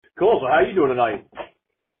Cool. So how you doing tonight?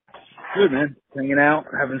 Good, man. Hanging out,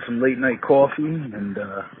 having some late night coffee, and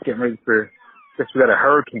getting ready for. Guess we got a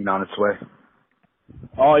hurricane on its way.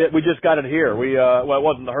 Oh, yeah, we just got it here. Well, it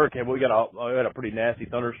wasn't the hurricane, but we had a pretty nasty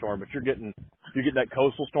thunderstorm. But you're getting that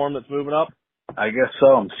coastal storm that's moving up. I guess so.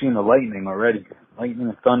 I'm seeing the lightning already. Lightning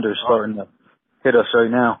and thunder starting to hit us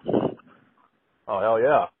right now. Oh hell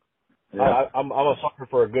yeah! Yeah. I'm a sucker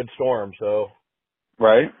for a good storm. So.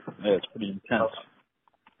 Right. Yeah, it's pretty intense.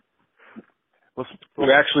 We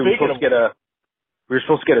were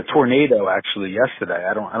supposed to get a tornado actually yesterday.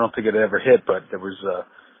 I don't think it ever hit, but there was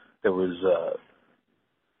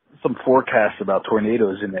some forecast about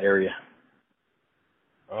tornadoes in the area.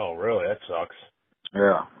 Oh really? That sucks.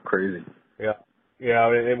 Yeah, crazy. Yeah. Yeah,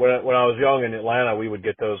 when I was young in Atlanta, we would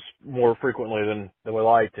get those more frequently than we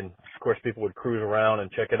liked, and of course people would cruise around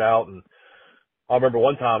and check it out. And I remember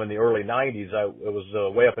one time in the early '90s, it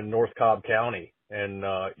was way up in North Cobb County, and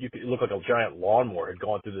it looked like a giant lawnmower had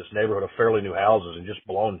gone through this neighborhood of fairly new houses and just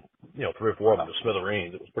blown 3 or 4 of them to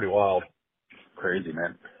smithereens. It was pretty wild. Crazy,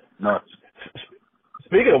 man. Nuts.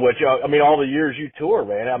 Speaking of which, I mean, all the years you tour,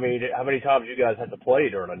 man. I mean, how many times you guys had to play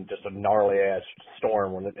during just a gnarly ass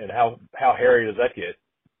storm, and how hairy does that get?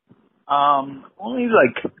 Only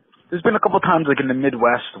there's been a couple times in the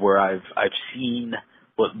Midwest where I've seen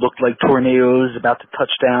what looked like tornadoes about to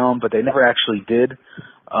touch down, but they never actually did.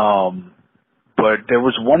 But there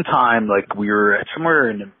was one time we were somewhere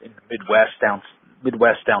in the Midwest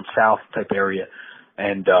down south type area,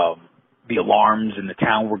 and the alarms in the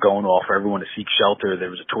town were going off for everyone to seek shelter.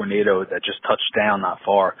 There was a tornado that just touched down not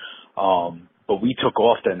far. But we took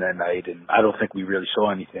off then that night, and I don't think we really saw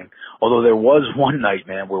anything. Although there was one night,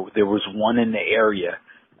 man, where there was one in the area,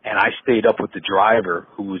 and I stayed up with the driver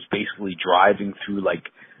who was basically driving through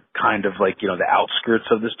the outskirts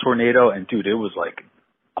of this tornado. And dude, it was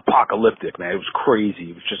apocalyptic, man. It was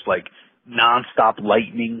crazy. It was just nonstop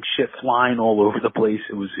lightning, shit flying all over the place.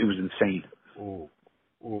 It was insane. Ooh,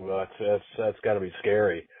 that's got to be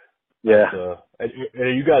scary. Yeah. And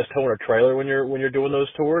are you guys towing a trailer when you're doing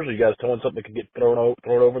those tours? Are you guys towing something that can get thrown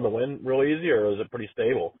over in the wind real easy, or is it pretty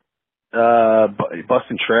stable? Bus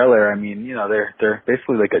and trailer. I mean, they're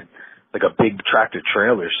basically like a big tractor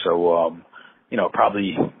trailer. So,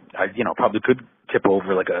 probably could tip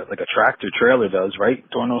over like a tractor trailer does, right?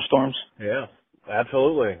 During those storms. Yeah,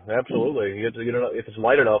 absolutely. You have to get it if it's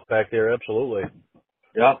light enough back there. Absolutely.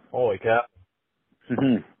 Yeah. Holy cow.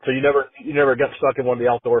 Mm-hmm. So you never got stuck in one of the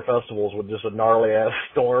outdoor festivals with just a gnarly ass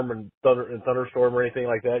storm and thunderstorm or anything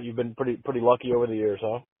like that? You've been pretty lucky over the years,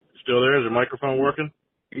 huh? Still there? Is your microphone working?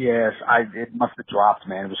 Yes, it must have dropped,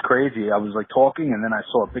 man. It was crazy. I was talking, and then I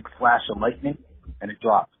saw a big flash of lightning, and it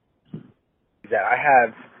dropped.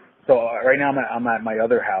 Right now I'm at my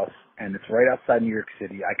other house, and it's right outside New York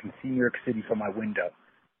City. I can see New York City from my window,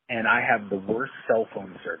 and I have the worst cell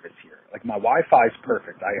phone service here. My Wi-Fi is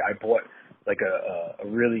perfect. I bought a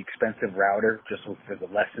really expensive router just for the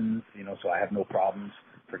lessons, so I have no problems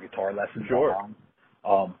for guitar lessons. Sure.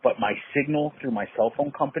 But my signal through my cell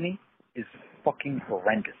phone company is fucking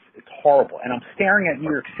horrendous. It's horrible. And I'm staring at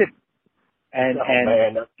New York City. And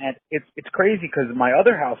it's crazy because my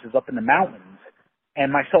other house is up in the mountains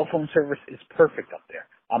and my cell phone service is perfect up there.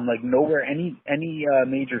 I'm nowhere, any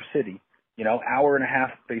major city, hour and a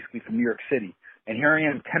half basically from New York City. And here I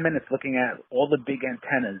am 10 minutes looking at all the big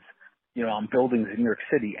antennas on buildings in New York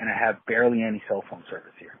City, and I have barely any cell phone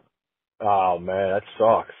service here. Oh man, that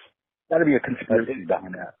sucks. Got to be a conspiracy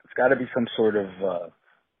behind that. It's got to be some sort of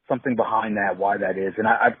something behind that. Why that is? And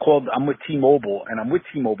I'm with T-Mobile, and I'm with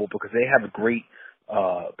T-Mobile because they have great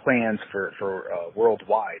plans for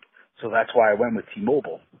worldwide. So that's why I went with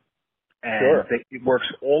T-Mobile. And sure. It works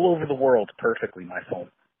all over the world perfectly. My phone,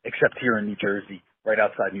 except here in New Jersey, right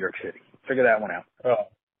outside New York City. Figure that one out. Oh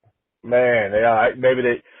man,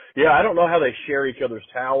 yeah, I don't know how they share each other's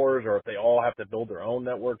towers or if they all have to build their own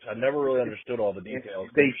networks. I never really understood all the details.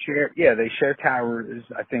 They share towers,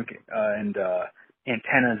 I think, and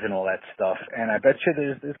antennas and all that stuff. And I bet you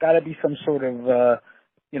there's got to be some sort of,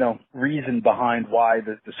 reason behind why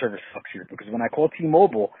the service sucks here. Because when I call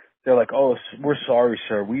T-Mobile, they're like, "Oh, we're sorry,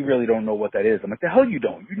 sir. We really don't know what that is." I'm like, "The hell you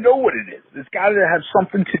don't? You know what it is. It's got to have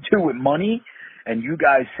something to do with money and you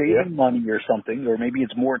guys saving money or something, or maybe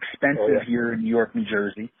it's more expensive here in New York, New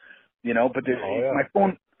Jersey." But my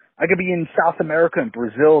phone, I could be in South America and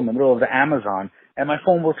Brazil in the middle of the Amazon, and my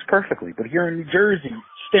phone works perfectly. But here in New Jersey,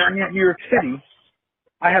 staring at New York City,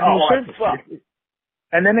 I have no service.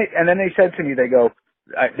 And then they said to me, they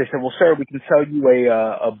said, "Well, sir, we can sell you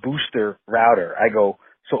a booster router." I go,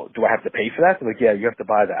 "So do I have to pay for that?" They're like, "Yeah, you have to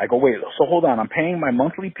buy that." I go, "Wait, so hold on, I'm paying my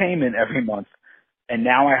monthly payment every month, and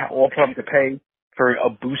now I also have to pay for a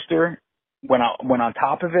booster, when on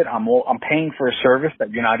top of it, I'm paying for a service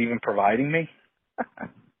that you're not even providing me.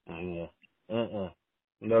 No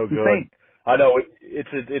good. Insane. I know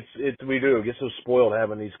it's we do get so spoiled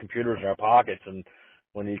having these computers in our pockets, and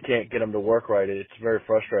when you can't get them to work right, it's very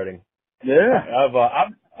frustrating. Yeah.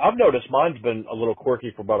 I've noticed mine's been a little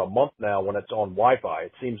quirky for about a month now when it's on Wi-Fi.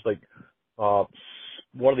 It seems like one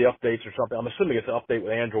of the updates or something. I'm assuming it's an update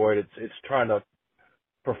with Android. It's trying to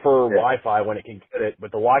prefer Wi-Fi when it can get it,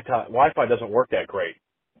 but the Wi-Fi doesn't work that great.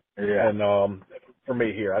 Yeah. And for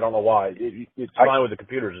me here, I don't know why. It's fine with the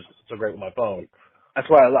computers. It's so great with my phone. That's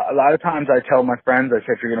why a lot of times I tell my friends, I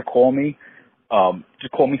say, if you're going to call me,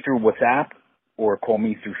 just call me through WhatsApp or call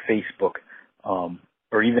me through Facebook,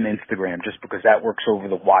 or even Instagram, just because that works over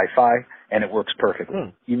the Wi-Fi and it works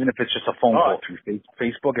perfectly. Even if it's just a phone call through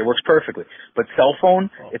Facebook, it works perfectly. But cell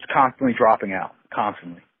phone, it's constantly dropping out,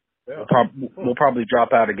 constantly. Yeah. We'll probably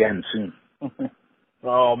drop out again soon.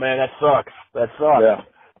 Oh man, that sucks. That sucks. Yeah.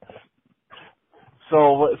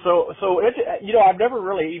 So it, I've never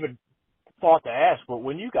really even thought to ask, but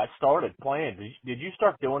when you got started playing, did you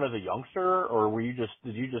start doing it as a youngster, or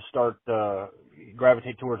did you just start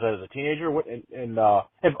gravitate towards that as a teenager?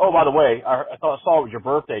 Oh, by the way, I saw it was your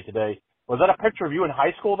birthday today. Was that a picture of you in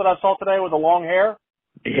high school that I saw today with the long hair?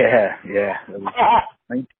 Yeah. It was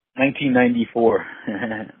 1994.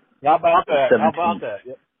 How about that? 17. How about that?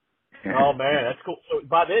 Oh man, that's cool. So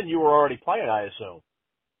by then you were already playing, I assume.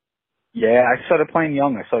 Yeah, I started playing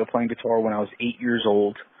young. I started playing guitar when I was 8 years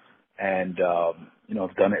old, and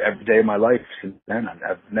I've done it every day of my life since then.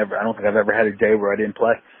 I don't think I've ever had a day where I didn't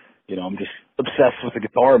play. I'm just obsessed with the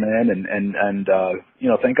guitar, man, and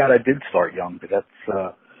thank God I did start young, because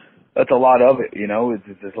that's a lot of it.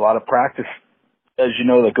 There's a lot of practice, as you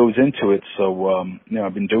know, that goes into it. So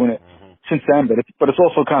I've been doing it since then, but it's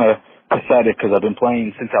also kind of pathetic because I've been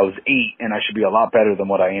playing since I was 8, and I should be a lot better than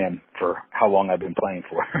what I am for how long I've been playing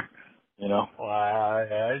for. Well,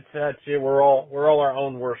 that's it. We're all our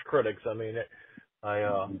own worst critics. I mean, I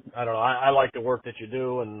don't know. I like the work that you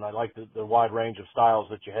do, and I like the wide range of styles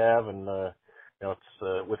that you have. And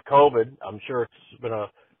it's with COVID, I'm sure it's been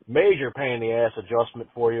a major pain in the ass adjustment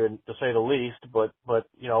for you, to say the least. But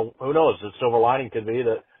who knows? The silver lining could be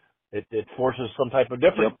that it forces some type of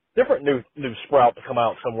different new sprout to come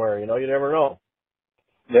out somewhere. You never know.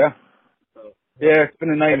 Yeah. Yeah, it's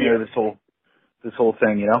been a nightmare, this whole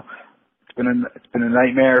thing. It's been a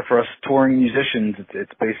nightmare for us touring musicians.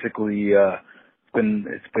 It's basically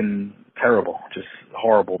it's been terrible, just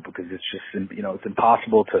horrible, because it's just it's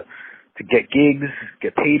impossible to get gigs,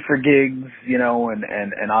 get paid for gigs,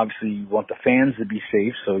 and obviously you want the fans to be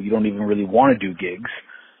safe, so you don't even really want to do gigs.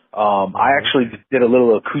 I actually did a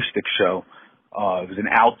little acoustic show. It was an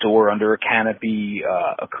outdoor under a canopy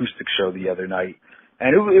acoustic show the other night.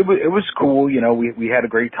 And it was cool, we had a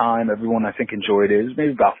great time. Everyone, I think, enjoyed it. It was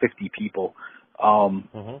maybe about 50 people.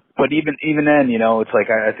 But even then, it's like,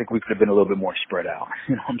 I think we could have been a little bit more spread out.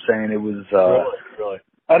 You know what I'm saying? It was, really.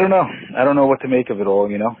 I don't know. I don't know what to make of it all,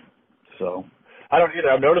 so. I don't either.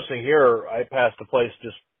 I'm noticing here, I passed the place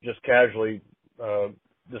just casually,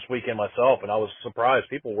 this weekend myself, and I was surprised.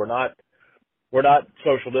 People were not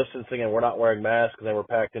social distancing, and we're not wearing masks, and they were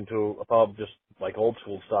packed into a pub just like old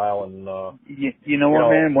school style. And you know what,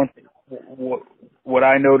 man? What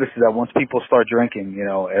I noticed is that once people start drinking,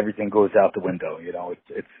 everything goes out the window.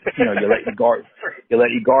 It's you let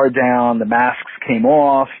your guard down. The masks came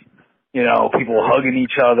off. People hugging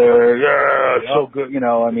each other. Yeah, it's so good.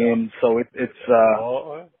 So it's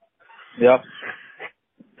yep.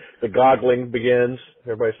 The goggling begins.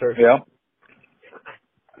 Everybody starts. Yep.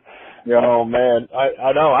 Yeah. Oh man,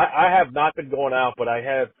 I know. I have not been going out, but I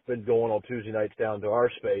have been going on Tuesday nights down to our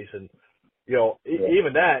space, and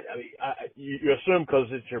even that. I mean, you assume because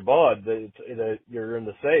it's your bud that you're in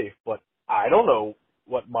the safe, but I don't know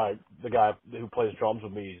what the guy who plays drums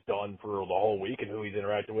with me has done for the whole week and who he's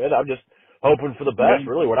interacting with. I'm just hoping for the best.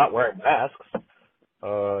 Really, we're not wearing masks.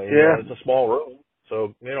 It's a small room,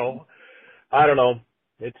 so I don't know.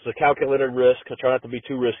 It's a calculated risk. I try not to be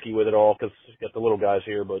too risky with it all because you got the little guys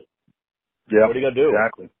here, but. Yeah, what are you gonna do?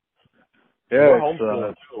 Exactly. Yeah, we're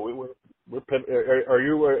homeschooling too. Are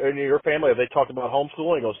you and your family? Have they talked about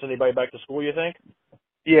homeschooling? Or send anybody back to school? You think?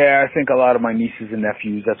 Yeah, I think a lot of my nieces and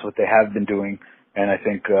nephews. That's what they have been doing, and I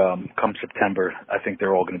think come September, I think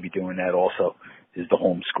they're all going to be doing that. Also, is the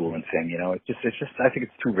homeschooling thing. It's just. I think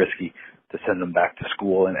it's too risky to send them back to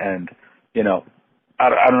school, and I don't know.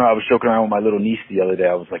 I was joking around with my little niece the other day.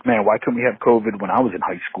 I was like, man, why couldn't we have COVID when I was in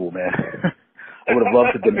high school, man? I would have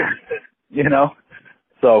loved to do it.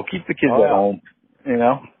 So keep the kids at home,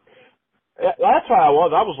 That's why I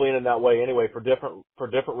was leaning that way anyway for different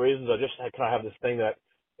reasons. I just kind of have this thing that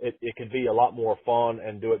it could be a lot more fun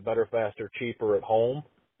and do it better, faster, cheaper at home.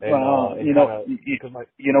 And, Well, and kind of, because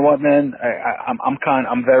you know what, man?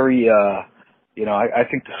 I'm very, I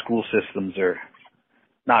think the school systems are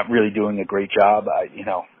not really doing a great job. I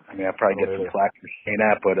probably get some flack for saying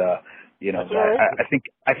that, but that's all right.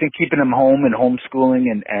 I think keeping them home and homeschooling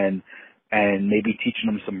and maybe teaching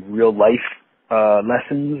them some real life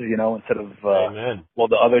lessons, instead of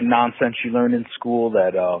the other nonsense you learn in school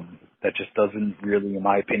that just doesn't really, in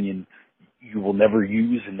my opinion, you will never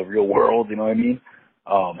use in the real world. You know what I mean?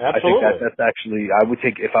 I think that's actually,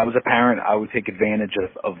 if I was a parent, I would take advantage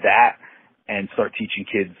of that and start teaching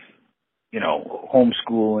kids,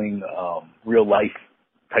 homeschooling, real life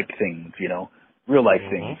type things, real life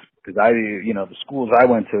things. Because the schools I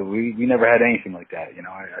went to, we never had anything like that.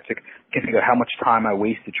 I can't think of how much time I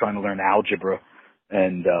wasted trying to learn algebra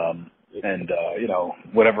and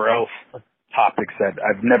whatever else topics that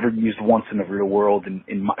I've never used once in the real world,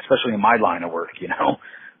 especially in my line of work.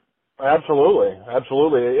 Absolutely.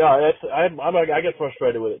 Yeah, I get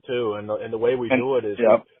frustrated with it too, and the way we do it is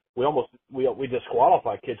we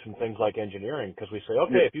disqualify kids from things like engineering because we say,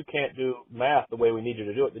 okay, if you can't do math the way we need you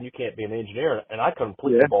to do it, then you can't be an engineer. And I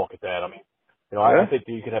completely balk at that. I mean, I think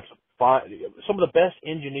that you could have some of the best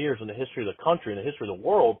engineers in the history of the country and the history of the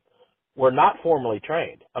world were not formally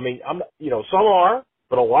trained. I mean, some are,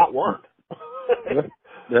 but a lot weren't.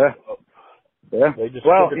 Yeah. They just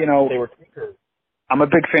they were teachers. I'm a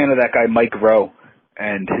big fan of that guy Mike Rowe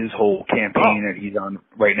and his whole campaign that he's on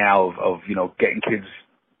right now of getting kids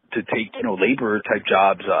to take labor type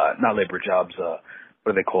jobs, not labor jobs, what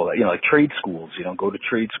do they call that? Like trade schools. Go to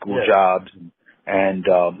trade school jobs and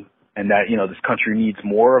that this country needs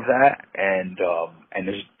more of that and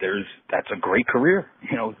that's a great career.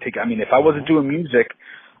 If I wasn't doing music,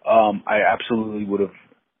 I absolutely would have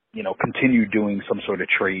continued doing some sort of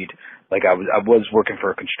trade. Like I was working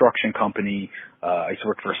for a construction company. I used to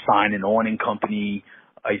work for a sign and awning company.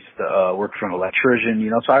 I used to work for an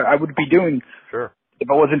electrician. So I would be doing. Sure. If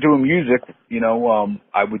I wasn't doing music,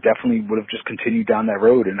 I would have just continued down that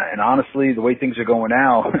road. And honestly, the way things are going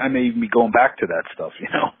now, I may even be going back to that stuff.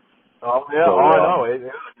 Oh yeah, so, I know. It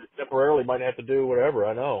temporarily might have to do whatever.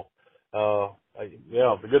 I know. The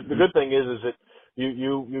good thing is that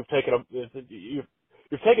you've taken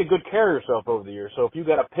you've taken good care of yourself over the years. So if you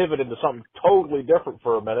got to pivot into something totally different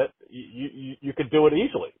for a minute, you could do it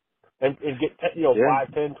easily and get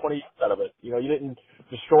 5, 10, 20 years out of it. You didn't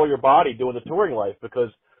destroy your body doing the touring life because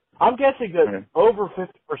I'm guessing that over 50%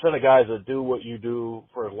 of guys that do what you do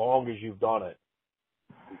for as long as you've done it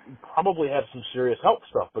probably have some serious health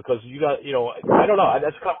stuff because you got, I don't know.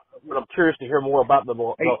 That's kind of what I'm curious to hear more about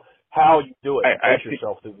how you do it.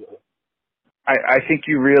 Yourself through it. I think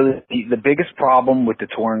the biggest problem with the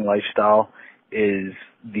touring lifestyle is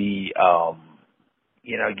you're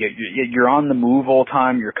on the move all the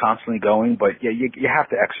time. You're constantly going, but you have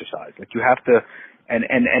to exercise. Like you have to, and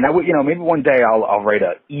I would, maybe one day I'll write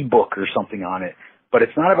a ebook or something on it, but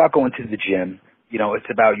it's not about going to the gym. It's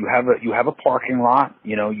about you have a parking lot,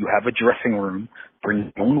 you have a dressing room,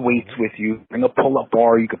 bring your own weights with you, bring a pull-up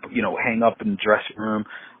bar you could, hang up in the dressing room.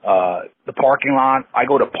 The parking lot, I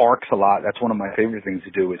go to parks a lot. That's one of my favorite things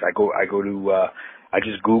to do is I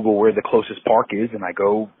just Google where the closest park is and I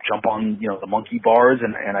go jump on, the monkey bars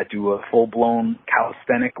and I do a full-blown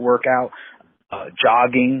calisthenic workout,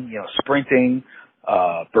 jogging, sprinting,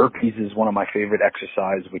 burpees is one of my favorite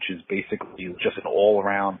exercise, which is basically just an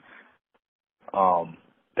all-around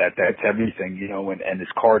that's everything, and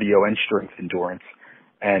it's cardio and strength endurance.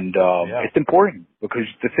 And it's important because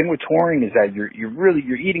the thing with touring is that you're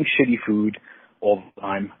eating shitty food all the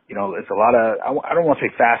time. It's a lot of I don't want to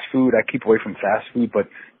say fast food. I keep away from fast food, but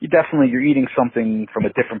you're eating something from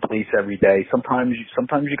a different place every day. Sometimes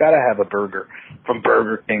you got to have a burger from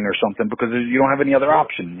Burger King or something because you don't have any other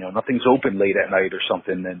option. Nothing's open late at night or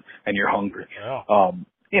something, and you're hungry. Yeah.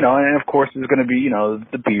 And of course there's going to be,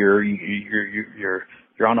 the beer.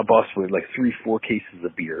 You're on a bus with like 3-4 cases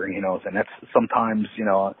of beer, and that's sometimes,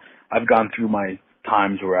 I've gone through my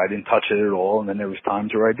times where I didn't touch it at all, and then there was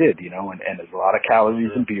times where I did, and there's a lot of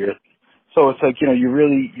calories in beer. So it's like, you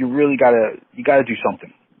really gotta do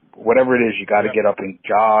something. Whatever it is, you gotta get up and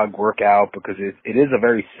jog, work out, because it is a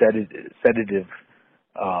very sedative, is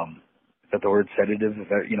that the word sedative?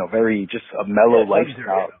 Very just a mellow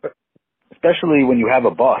lifestyle. Especially when you have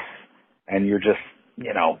a bus and you're just,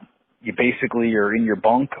 you basically you're in your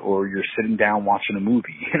bunk or you're sitting down watching a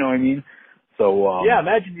movie. You know what I mean? So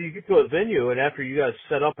imagine you get to a venue and after you guys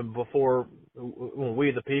set up and before when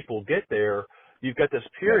we the people get there, you've got this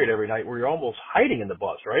period every night where you're almost hiding in the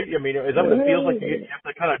bus, right? I mean, is that what it feels like you have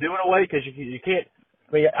to kind of do in a way? Because you can't,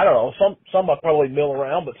 I mean, I don't know, some I probably mill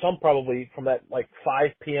around, but some probably from that like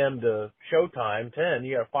 5 p.m. to showtime, 10,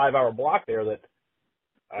 you got a 5-hour block there that,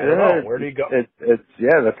 I don't know, where do you go? It's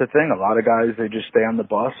that's the thing. A lot of guys, they just stay on the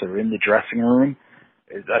bus or in the dressing room.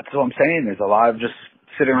 That's what I'm saying. There's a lot of just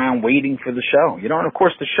sitting around waiting for the show, you know. And of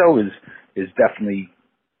course, the show is definitely,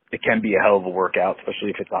 it can be a hell of a workout,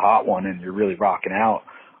 especially if it's a hot one and you're really rocking out.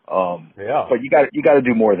 But you got to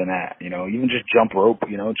do more than that, you know. Even just jump rope,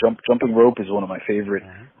 you know. Jumping rope is one of my favorite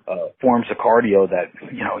forms of cardio. That,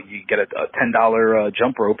 you know, you get a $10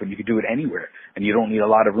 jump rope and you can do it anywhere, and you don't need a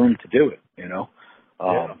lot of room to do it, you know.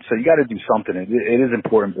 So you got to do something. It is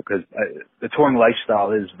important because the touring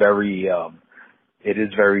lifestyle is very. It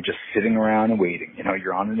is very just sitting around and waiting. You know,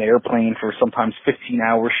 you're on an airplane for sometimes 15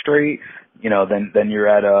 hours straight. You know, then you're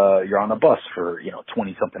you're on a bus for, you know,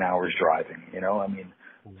 20 something hours driving. You know, I mean,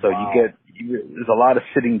 so there's a lot of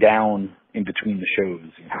sitting down in between the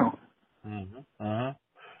shows. You know.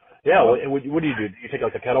 Yeah. What do you do? Do you take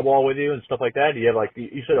like a kettlebell with you and stuff like that? Do you have like,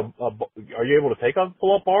 you said are you able to take a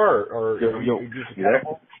pull-up bar or you use a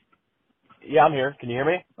kettlebell? Yeah, I'm here. Can you hear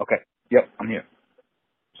me? Okay. Yep, I'm here.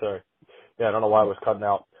 Sorry. Yeah, I don't know why it was cutting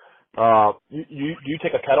out. Do you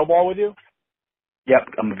take a kettlebell with you? Yep,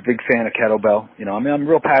 I'm a big fan of kettlebell. You know, I mean, I'm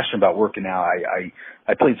real passionate about working out.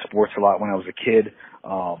 I played sports a lot when I was a kid.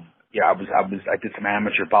 I did some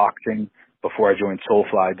amateur boxing before I joined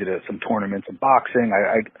Soulfly. I did some tournaments in boxing.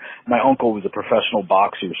 My uncle was a professional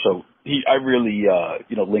boxer, so I really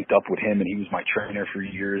linked up with him, and he was my trainer for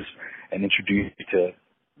years and introduced me to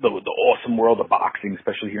the awesome world of boxing,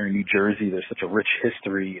 especially here in New Jersey. There's such a rich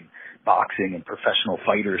history in boxing and professional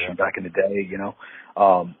fighters from back in the day, you know.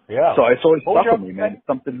 So it's always stuck with me, man.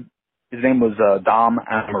 Something. His name was Dom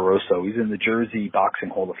Amoroso. He's in the Jersey Boxing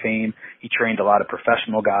Hall of Fame. He trained a lot of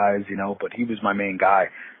professional guys, you know, but he was my main guy.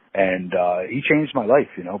 And he changed my life,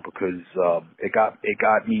 you know, because it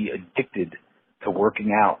got me addicted to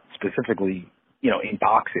working out, specifically, you know, in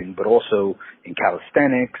boxing, but also in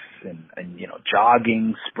calisthenics and you know,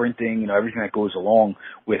 jogging, sprinting, you know, everything that goes along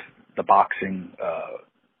with the boxing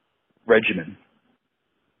regimen.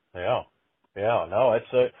 Yeah. No,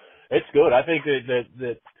 it's good. I think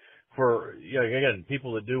that for, you know, again,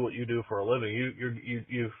 people that do what you do for a living,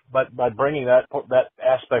 you by bringing that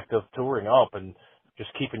aspect of touring up and just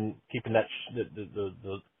keeping that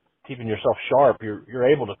the keeping yourself sharp, you're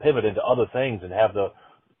able to pivot into other things and have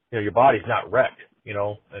your body's not wrecked, you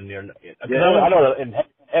know. And I know in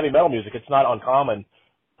heavy metal music, it's not uncommon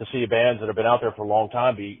to see bands that have been out there for a long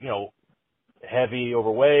time be, you know, heavy,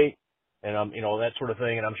 overweight, and you know, that sort of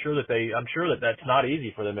thing. And I'm sure that that's not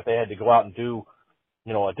easy for them if they had to go out and do,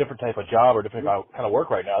 you know, a different type of job or different kind of work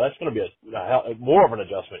right now. That's going to be more of an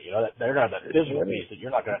adjustment, you know. That they're going to have that physical piece that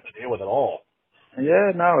you're not going to have to deal with at all.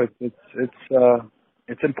 Yeah, no,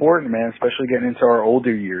 it's important, man, especially getting into our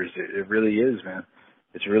older years. It really is, man.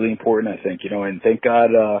 It's really important, I think, you know, and thank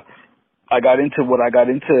God, I got into what I got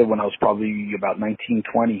into when I was probably about 19,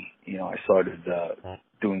 20. You know, I started,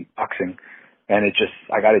 doing boxing, and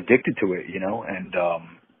I got addicted to it, you know,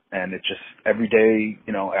 and it just, every day,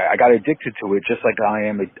 you know, I got addicted to it just like I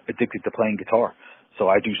am addicted to playing guitar. So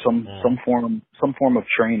I do some form of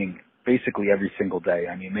training basically every single day.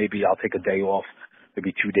 I mean, maybe I'll take a day off,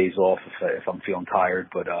 maybe 2 days off if I'm feeling tired,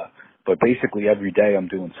 but basically every day I'm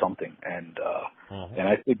doing something. And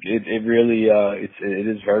I think it really, it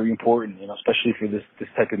is very important, you know, especially for this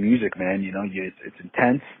type of music, man. You know, it's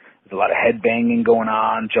intense. There's a lot of head banging going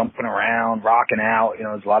on, jumping around, rocking out. You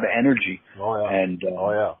know, there's a lot of energy. Oh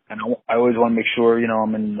yeah. And I always want to make sure, you know,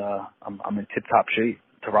 I'm in tip top shape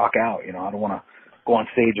to rock out. You know, I don't want to go on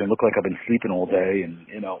stage and look like I've been sleeping all day, and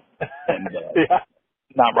you know, and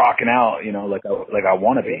not rocking out. You know, like I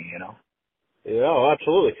want to be. You know. Yeah,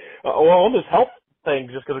 absolutely. Well, on this health thing,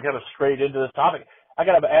 just because we're kind of straight into this topic, I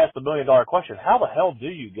got to ask the $1 million question: how the hell do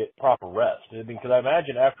you get proper rest? I mean, because I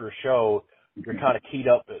imagine after a show, you're kind of keyed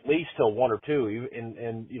up at least till 1 or 2,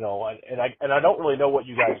 and you know, and I don't really know what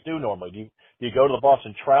you guys do normally. Do you go to the bus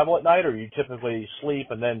and travel at night, or you typically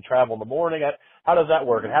sleep and then travel in the morning? How does that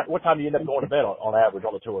work? And what time do you end up going to bed on average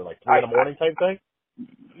on the tour? Like 3 in the morning type thing?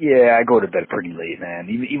 Yeah, I go to bed pretty late, man.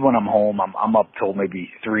 Even when I'm home, I'm up till maybe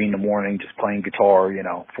 3 in the morning just playing guitar. You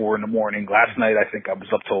know, 4 in the morning. Last night I think I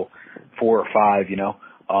was up till 4 or 5. You know.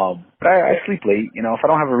 But I sleep late, you know. If I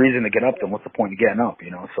don't have a reason to get up, then what's the point of getting up,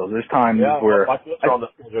 you know? So there's times where my kids are on the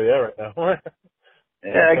right now.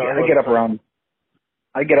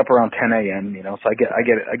 I get up around 10 a.m. You know, so I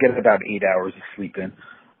get about 8 hours of sleep in.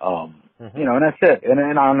 You know, and that's it.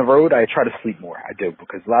 And on the road, I try to sleep more. I do,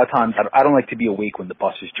 because a lot of times I don't like to be awake when the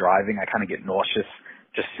bus is driving. I kind of get nauseous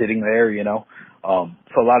just sitting there, you know.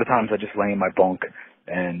 So a lot of times I just lay in my bunk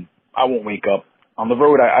and I won't wake up. On the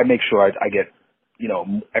road, I make sure I get, you know,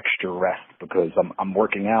 extra rest, because I'm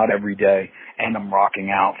working out every day and I'm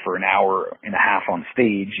rocking out for an hour and a half on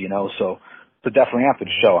stage, you know. So definitely after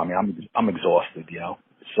the show, I mean, I'm exhausted, you know.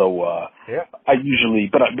 So Yeah. I usually,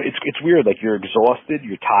 but it's weird. Like, you're exhausted,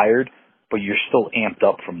 you're tired, but you're still amped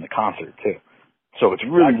up from the concert too. So it's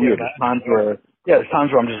really weird. There's times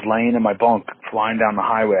where I'm just laying in my bunk, flying down the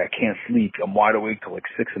highway. I can't sleep. I'm wide awake till like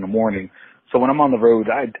 6 in the morning. So when I'm on the road,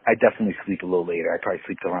 I definitely sleep a little later. I probably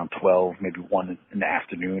sleep till around 12, maybe 1 in the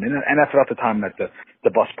afternoon. And that's about the time that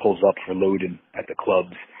the bus pulls up for loading at the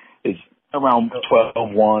clubs, is around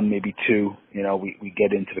 12, 1, maybe 2. You know, we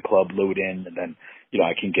get into the club, load in, and then, you know,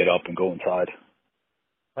 I can get up and go inside.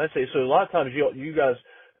 I see. So a lot of times you guys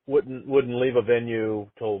wouldn't leave a venue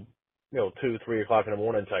till, you know, 2, 3 o'clock in the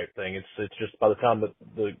morning type thing. It's just by the time that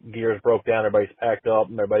the gears broke down, everybody's packed up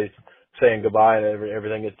and everybody's saying goodbye and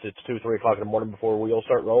everything. It's 2, 3 o'clock in the morning before wheels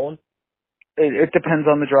start rolling. It depends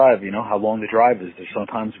on the drive, you know, how long the drive is. There's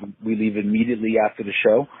sometimes we leave immediately after the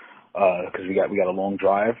show, because we got a long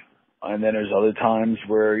drive, and then there's other times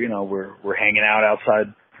where, you know, we're hanging out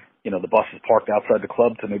outside. You know, the bus is parked outside the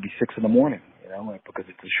club till maybe 6 in the morning. You know, like, because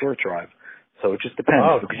it's a short drive. So it just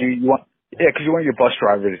depends, because you want your bus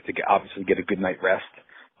driver to obviously get a good night rest.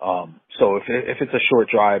 So if it's a short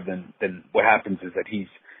drive, then what happens is that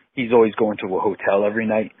he's always going to a hotel every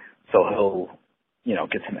night, so he'll, you know,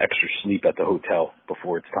 get some extra sleep at the hotel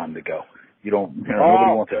before it's time to go.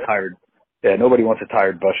 Nobody wants a tired. Yeah, nobody wants a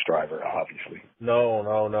tired bus driver, obviously. No,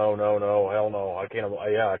 hell no. I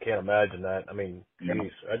can't imagine that. I mean,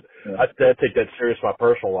 geez, I take that serious in my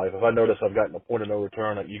personal life. If I notice I've gotten a point of no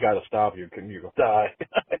return, you got to stop. You're gonna die.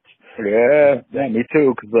 yeah, me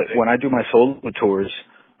too. Because when I do my solo tours,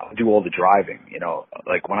 I do all the driving. You know,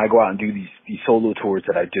 like when I go out and do these solo tours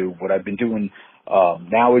that I do, what I've been doing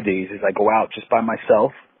nowadays is I go out just by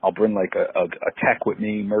myself. I'll bring like a tech with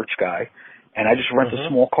me, merch guy. And I just rent a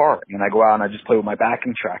small car, and I go out and I just play with my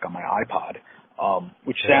backing track on my iPod,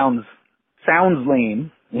 which sounds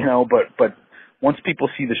lame, you know, but once people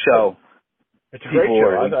see the show, it's a great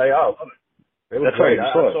show. I love it. It was that's great. Right,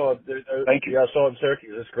 I saw it. Thank you. Yeah, I saw it in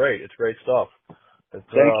Syracuse. It's great. It's great stuff. Thank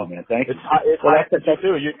you, man. Thank you. It's high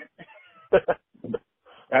too.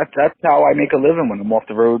 That's how I make a living when I'm off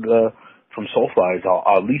the road from Soulfly.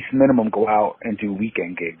 I'll at least minimum go out and do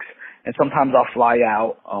weekend gigs. And sometimes I'll fly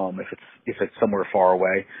out if it's somewhere far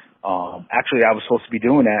away. Actually, I was supposed to be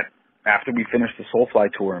doing that after we finished the Soulfly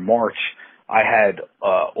tour in March. I had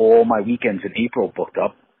all my weekends in April booked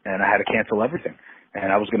up, and I had to cancel everything.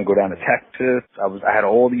 And I was going to go down to Texas. I had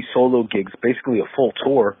all these solo gigs, basically a full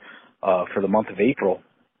tour for the month of April,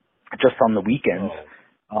 just on the weekends.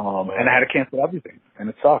 And I had to cancel everything, and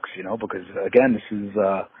it sucks, you know, because again,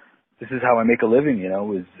 this is how I make a living, you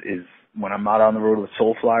know, is when I'm not on the road with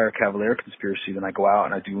Soulfly or Cavalier Conspiracy, then I go out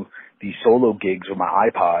and I do these solo gigs with my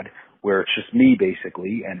iPod where it's just me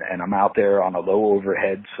basically, and I'm out there on a low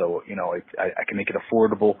overhead, so, you know, I can make it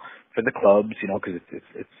affordable for the clubs, you know, because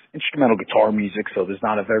it's instrumental guitar music, so there's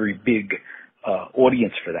not a very big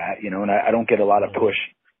audience for that, you know, and I don't get a lot of push,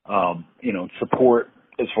 you know, support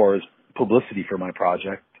as far as publicity for my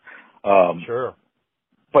project. Sure.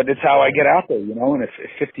 But it's how I get out there, you know, and if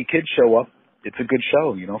 50 kids show up, it's a good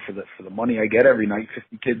show, you know, for the money I get every night.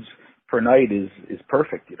 50 kids per night is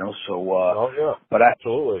perfect, you know. So, but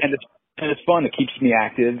absolutely, and it's fun. It keeps me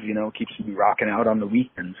active, you know. It keeps me rocking out on the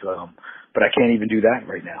weekends. But I can't even do that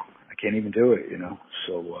right now. I can't even do it, you know.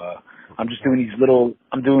 So I'm just doing these little.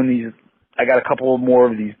 I got a couple more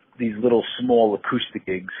of these little small acoustic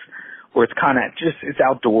gigs where it's kind of it's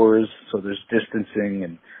outdoors, so there's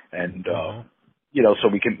distancing and. You know, so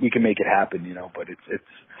we can make it happen, you know, but it's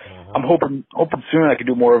I'm hoping soon I can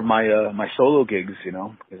do more of my my solo gigs, you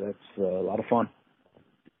know, because that's a lot of fun.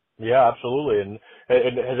 Yeah, absolutely. And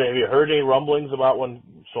have you heard any rumblings about when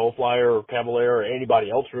Soulfly or Cavalier or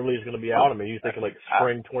anybody else really is going to be out? I mean, you thinking like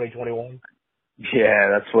spring 2021? Yeah,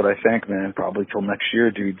 that's what I think, man. Probably till next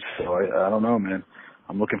year, dude. So I don't know, man.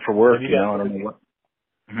 I'm looking for work, you know. I don't know what.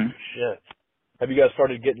 Shit. Have you guys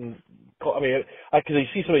started getting? I mean, because you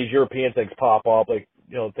see some of these European things pop up, like,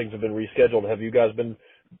 you know, things have been rescheduled. Have you guys been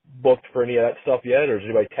booked for any of that stuff yet, or has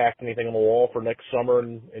anybody tacked anything on the wall for next summer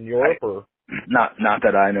in Europe? Or not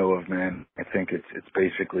that I know of, man. I think it's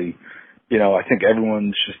basically, you know, I think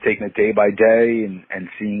everyone's just taking it day by day and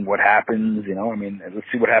seeing what happens. You know, I mean, let's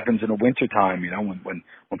see what happens in the winter time. You know, when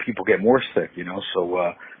people get more sick. You know,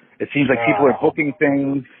 so it seems like people are booking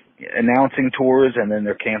things announcing tours and then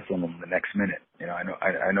they're canceling them the next minute. You know,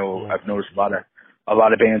 I know I've noticed a lot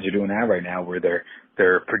of bands are doing that right now where they're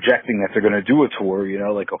projecting that they're going to do a tour, you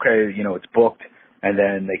know, like, okay, you know, it's booked and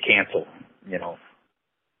then they cancel, you know.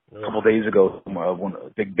 A couple of days ago, a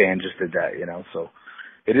big band just did that, you know, so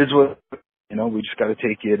it is what, you know, we just got to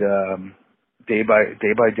take it, day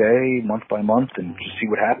by day, month by month and just see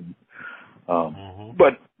what happens.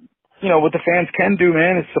 But, you know, what the fans can do,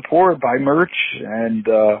 man, is support, buy merch, and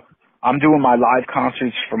I'm doing my live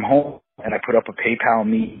concerts from home, and I put up a PayPal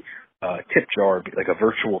Me tip jar, like a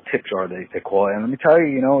virtual tip jar they call it. And let me tell you,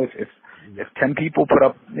 you know, if 10 people put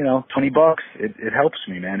up, you know, $20, it helps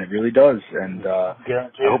me, man. It really does. And I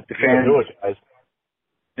hope the fans do it, guys.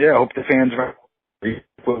 Yeah, I hope the fans are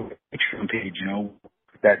Patreon page, you know,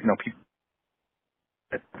 that, you know, people,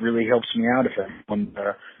 that really helps me out if anyone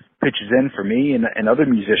pitches in for me and other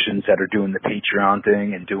musicians that are doing the Patreon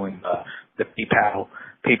thing and doing the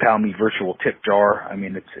PayPal Me virtual tip jar. I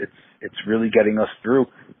mean, it's really getting us through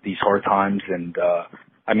these hard times. And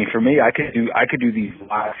I mean, for me, I could do these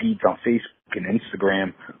live feeds on Facebook and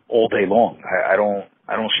Instagram all day long. I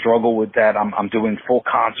don't struggle with that. I'm doing full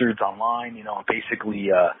concerts online. You know, I'm basically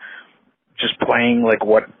just playing like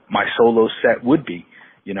what my solo set would be,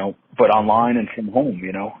 you know, but online and from home,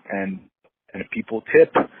 you know, and if people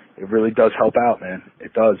tip, it really does help out, man.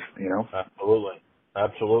 It does, you know.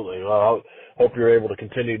 Absolutely. Well, I hope you're able to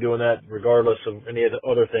continue doing that regardless of any of the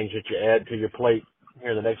other things that you add to your plate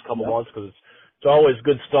here in the next couple months, because it's always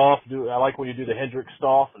good stuff. I like when you do the Hendrix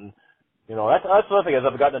stuff, and you know, that's another thing. As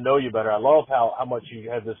I've gotten to know you better, I love how much you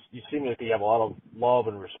have this. You seem like you have a lot of love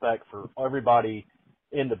and respect for everybody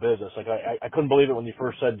in the business. Like I couldn't believe it when you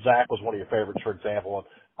first said Zakk was one of your favorites, for example.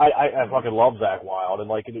 I fucking love Zakk Wylde, and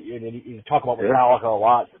like you talk about Metallica a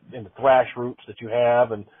lot in the thrash roots that you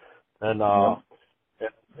have, and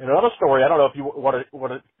another story. I don't know if you want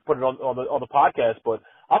to put it on the podcast, but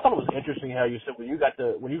I thought it was interesting how you said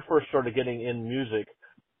when you first started getting in music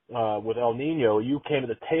with El Nino, you came at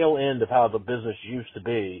the tail end of how the business used to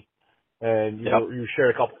be. And you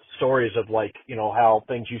shared a couple of stories of like, you know, how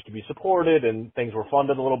things used to be supported and things were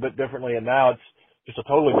funded a little bit differently, and now it's just a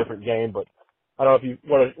totally different game. But I don't know if you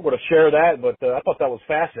want to share that, but I thought that was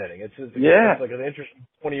fascinating. It's like an interesting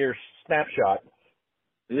 20-year snapshot.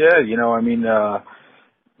 Yeah, you know, I mean,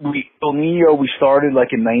 El Nino, we started like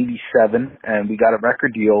in '97, and we got a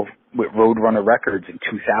record deal with Roadrunner Records in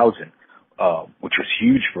 2000. Which was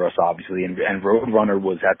huge for us, obviously, and Roadrunner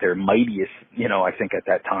was at their mightiest, you know, I think at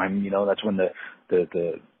that time, you know, that's when the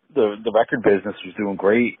record business was doing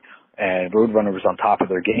great, and Roadrunner was on top of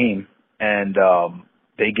their game, and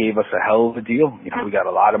they gave us a hell of a deal. You know, we got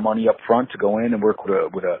a lot of money up front to go in and work with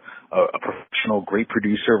a professional, great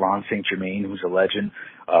producer, Ron St. Germain, who's a legend.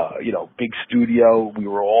 You know, big studio. We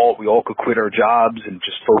all could quit our jobs and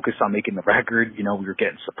just focus on making the record. You know, we were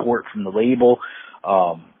getting support from the label.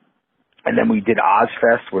 And then we did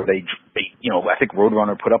Ozfest, where they, you know, I think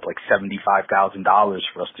Roadrunner put up like $75,000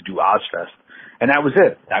 for us to do Ozfest, and that was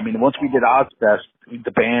it. I mean, once we did Ozfest,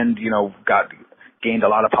 the band, you know, gained a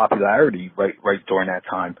lot of popularity right during that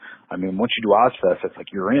time. I mean, once you do Ozfest, it's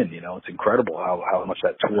like you're in. You know, it's incredible how much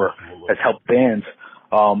that tour has helped bands.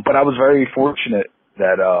 But I was very fortunate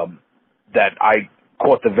that I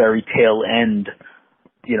caught the very tail end,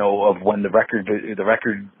 you know, of when the record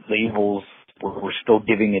labels were still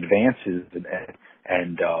giving advances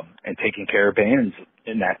and taking care of bands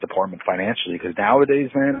in that department financially. Because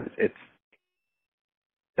nowadays, man, it's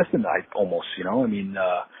just a night almost, you know. I mean,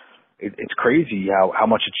 it's crazy how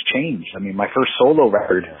much it's changed. I mean, my first solo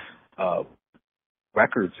record,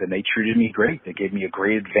 records, and they treated me great. They gave me a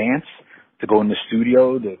great advance to go in the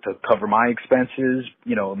studio to cover my expenses,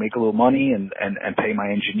 you know, make a little money and pay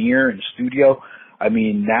my engineer in the studio. I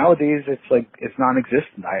mean, nowadays it's like it's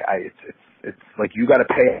non-existent. It's like you got to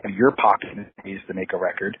pay out of your pocket to make a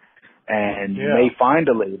record, and you may find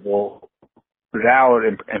a label, put it out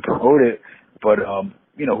and promote it, but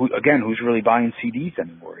you know, who's really buying CDs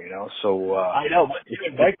anymore? You know, so I know.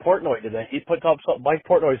 But Mike Portnoy did that. He put up something. Mike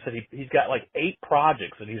Portnoy said he's got like 8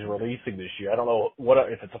 projects that he's releasing this year. I don't know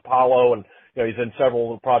if it's Apollo, and you know he's in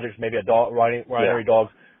several projects, maybe a dog riding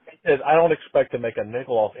dogs. He says I don't expect to make a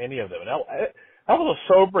nickel off any of them. And that was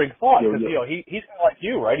a sobering thought because you know he's kind of like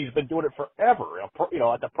you, right? He's been doing it forever, you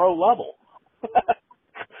know, at the pro level.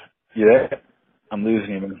 Yeah, I'm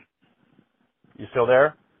losing him. You still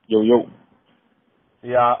there? Yo.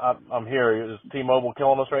 Yeah, I'm here. Is T-Mobile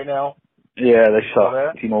killing us right now? Yeah, they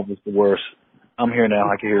suck. T-Mobile's the worst. I'm here now.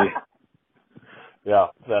 I can hear you. Yeah,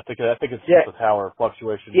 I think it's just a tower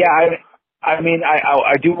fluctuation. Yeah, I mean,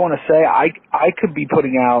 I do want to say I could be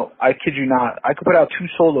putting out, I kid you not, I could put out 2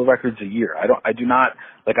 solo records a year. I do not,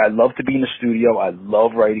 like, I love to be in the studio. I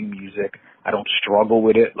love writing music. I don't struggle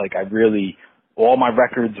with it. Like, all my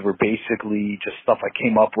records were basically just stuff I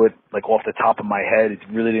came up with, like, off the top of my head. It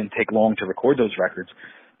really didn't take long to record those records.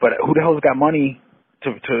 But who the hell's got money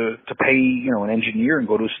to pay, an engineer and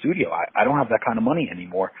go to a studio? I don't have that kind of money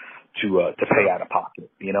anymore to pay out of pocket,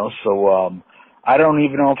 So, I don't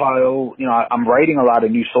even know if I'm writing a lot of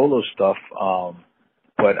new solo stuff,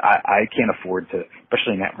 but I can't afford to,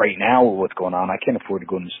 especially right now with what's going on, I can't afford to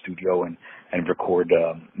go in the studio and record,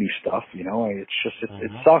 new stuff, It's just,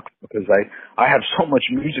 it sucks because I have so much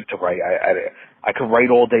music to write. I could write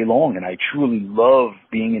all day long, and I truly love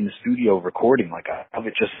being in the studio recording. Like, I love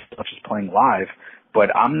it just as much as playing live, but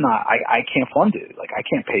I can't fund it. Like, I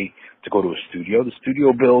can't pay to go to a studio. The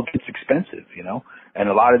studio bill gets expensive, And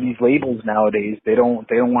a lot of these labels nowadays, they don't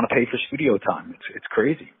want to pay for studio time. It's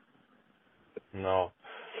crazy. No.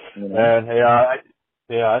 And that's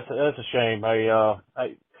a shame.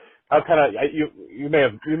 You may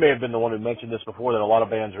have been the one who mentioned this before, that a lot of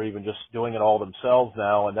bands are even just doing it all themselves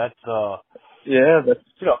now, and that's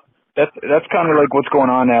that's kind of like what's going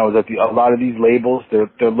on now, is that a lot of these labels,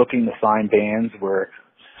 they're looking to sign bands where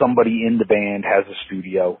somebody in the band has a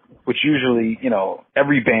studio, which usually,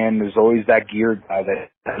 every band, there's always that gear guy that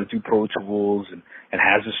has to do Pro Tools and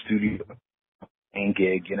has a studio and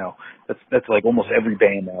gig, that's like almost every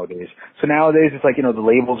band nowadays. So nowadays it's like, the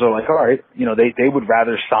labels are like, all right, they would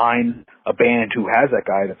rather sign a band who has that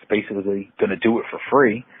guy that's basically going to do it for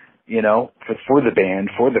free, for the band,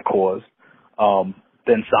 for the cause,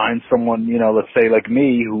 than sign someone, let's say like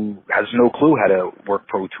me, who has no clue how to work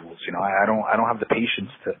Pro Tools. I don't have the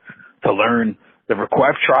patience to learn the record.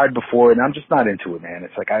 I've tried before, and I'm just not into it, man.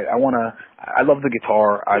 It's like I love the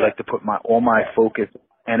guitar. I like to put all my focus,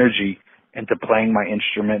 energy into playing my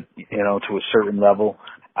instrument, to a certain level.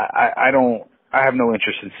 I have no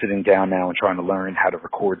interest in sitting down now and trying to learn how to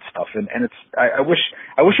record stuff. And I wish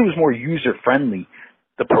it was more user friendly,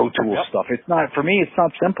 the Pro Tools stuff. It's not, for me, it's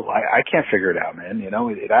not simple. I can't figure it out, man. It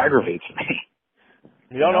aggravates me.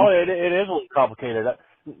 It is a little complicated.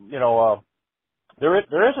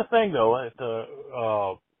 There is a thing though,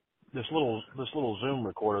 this little Zoom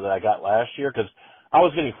recorder that I got last year, because I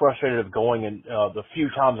was getting frustrated of going, and the few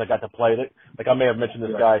times I got to play it, like I may have mentioned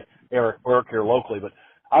this guy, Eric Burke, here locally, but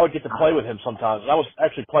I would get to play with him sometimes. And I was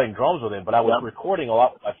actually playing drums with him, but I was recording a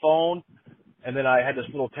lot with my phone, and then I had this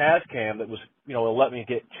little Tascam that was, it let me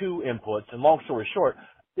get 2 inputs. And long story short,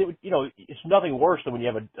 it's nothing worse than when you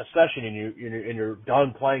have a session and you're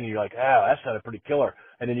done playing and you're like, that sounded pretty killer.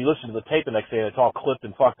 And then you listen to the tape the next day and it's all clipped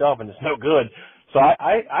and fucked up and it's no good. So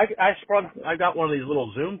I got one of these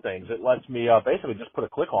little Zoom things that lets me basically just put a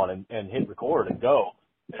click on and hit record and go.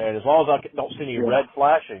 And as long as I don't see any red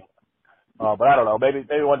flashing, but I don't know, maybe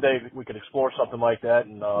one day we could explore something like that,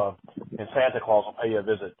 and Santa Claus will pay you a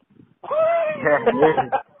visit. Yeah,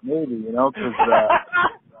 maybe, because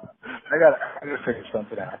I gotta figure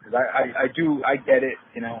something out, because I get it,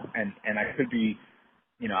 and I could be,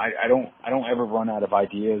 I don't ever run out of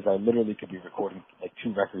ideas. I literally could be recording like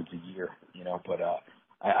 2 records a year, but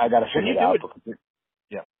I gotta figure it out.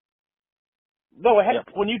 No,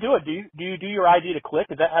 when you do it, do you do your idea to click?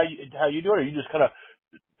 Is that how you do it, or you just kind of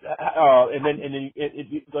and then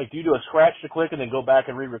like, do you do a scratch to click and then go back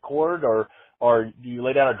and re-record, or do you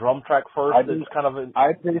lay down a drum track first? I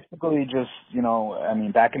basically just,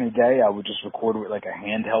 back in the day, I would just record with like a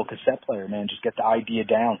handheld cassette player, man. Just get the idea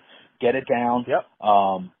down, get it down. Yep.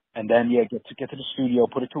 And then get to the studio,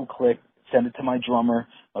 put it to a click, send it to my drummer,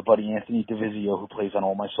 my buddy Anthony DeVizio, who plays on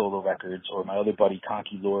all my solo records, or my other buddy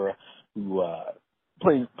Conky Laura, who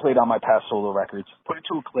played on my past solo records. Put it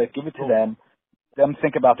to a click, give it to them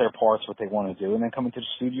think about their parts, what they want to do, and then come into the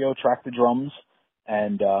studio, track the drums,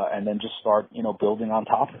 and then just start, building on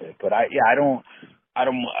top of it. But I don't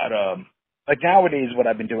like nowadays what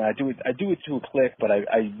I've been doing, I do it to a click, but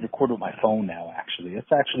I record with my phone now, actually.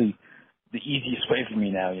 It's actually the easiest way for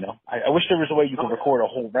me now, I wish there was a way you could record a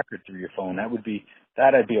whole record through your phone. That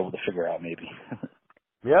I'd be able to figure out maybe.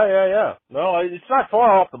 Yeah. No, it's not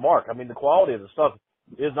far off the mark. I mean, the quality of the stuff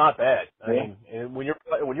is not bad. I mean, and when you're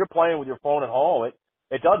playing with your phone at home,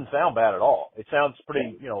 it doesn't sound bad at all. It sounds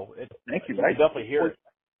pretty, Thank you. You can definitely hear it.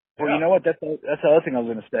 Well, you know what? That's the other thing I was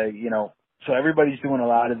going to say. So everybody's doing a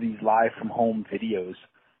lot of these live from home videos,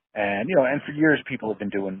 and and for years people have been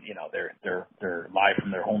doing their live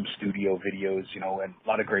from their home studio videos, and a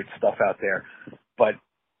lot of great stuff out there. But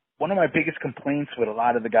one of my biggest complaints with a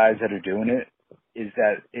lot of the guys that are doing it is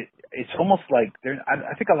that it's almost like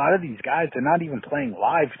I think a lot of these guys, they're not even playing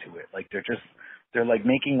live to it. Like they're just they're like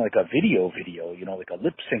making like a video, you know, like a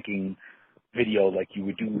lip syncing video, like you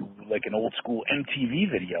would do like an old school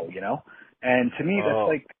MTV video, you know. And to me,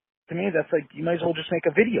 that's like you might as well just make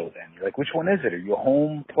a video then. You're like, which one is it? Are you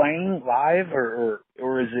home playing live, or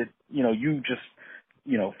is it, you know, you just,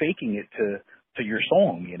 you know, faking it to your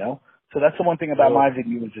song, you know? So that's the one thing about my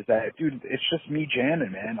videos is that, dude, it's just me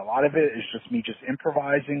jamming, man. A lot of it is just me just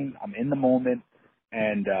improvising. I'm in the moment,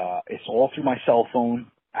 and it's all through my cell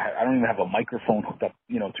phone. I don't even have a microphone hooked up,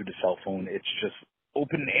 you know, through the cell phone. It's just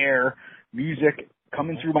open air music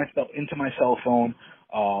coming through into my cell phone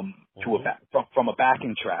from a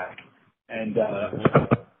backing track, and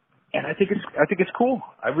I think it's cool.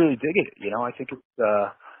 I really dig it. You know, I think it's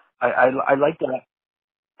I like that.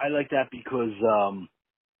 I like that because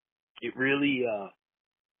it really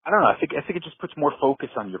I don't know. I think it just puts more focus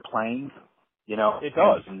on your playing. You know, it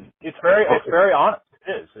does. It's very honest.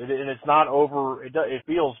 It is, and it's not over. It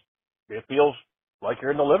feels like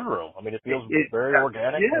you're in the living room. I mean, it feels very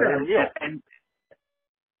organic, very real. And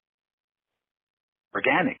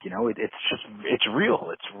organic, you know, it's real.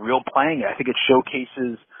 It's real playing. I think it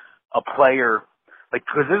showcases a player, like,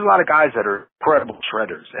 because there's a lot of guys that are incredible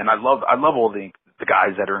shredders, and I love all the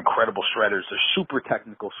guys that are incredible shredders. They're super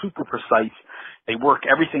technical, super precise. They work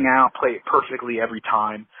everything out, play it perfectly every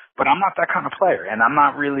time. But I'm not that kind of player, and I'm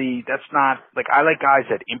not really. That's not like I like guys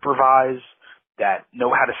that improvise, that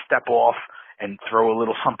know how to step off and throw a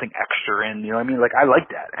little something extra in. You know what I mean? Like I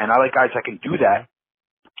like that, and I like guys that can do that.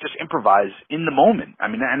 Just improvise in the moment. I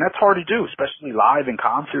mean, and that's hard to do, especially live in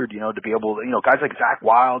concert, you know, to be able to, you know, guys like Zakk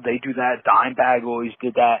Wylde, they do that. Dimebag always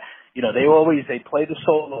did that. You know, they play the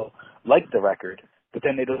solo like the record, but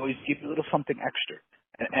then they'd always give you a little something extra.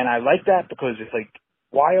 And I like that because it's like,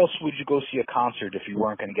 why else would you go see a concert if you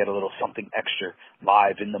weren't going to get a little something extra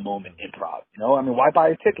live in the moment improv? You know, I mean, why buy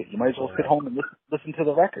a ticket? You might as well sit home and listen to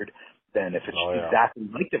the record then if it's exactly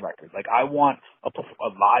like the record. Like I want a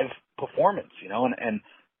live performance, you know,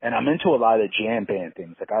 and I'm into a lot of the jam band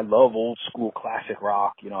things. Like I love old school classic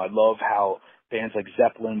rock. You know, I love how bands like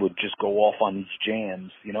Zeppelin would just go off on these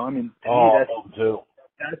jams. You know, I mean, to me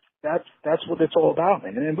that's what it's all about,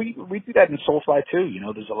 man. And we do that in Soulfly too. You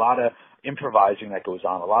know, there's a lot of improvising that goes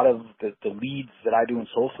on. A lot of the leads that I do in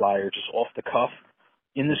Soulfly are just off the cuff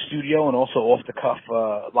in the studio and also off the cuff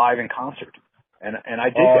live in concert. And I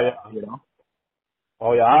dig that. You know.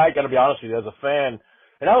 Oh yeah, I got to be honest with you, as a fan.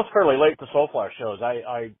 And I was fairly late to Soulfly shows.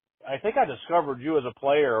 I think I discovered you as a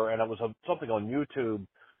player, and it was something on YouTube,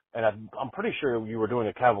 and I'm pretty sure you were doing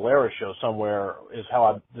a Cavalera show somewhere. Is how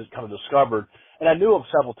I just kind of discovered. And I knew of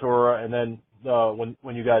Sepultura, and then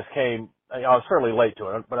when you guys came, I was fairly late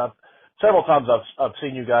to it. But several times I've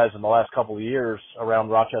seen you guys in the last couple of years around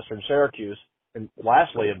Rochester and Syracuse, and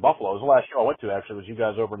lastly in Buffalo. It was the last show I went to actually. Was you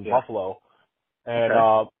guys over in Buffalo,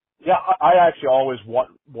 and. Yeah, I actually always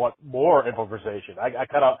want more improvisation.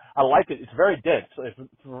 I like it. It's very dense.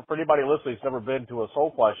 For anybody listening who's never been to a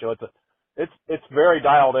Soulfly show, it's very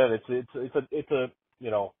dialed in. It's a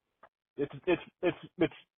you know, it's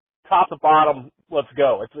top to bottom. Let's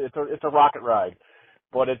go. It's a rocket ride,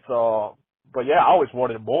 but but yeah, I always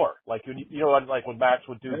wanted more. Like you know, like when Max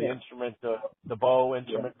would do the instrument, the bow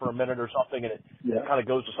instrument for a minute or something, and it kind of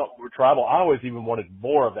goes to something more tribal. I always even wanted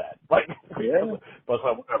more of that. Like, but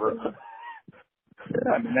whatever.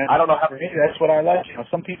 Yeah, I mean, I don't know how. For me, that's what I like. You know,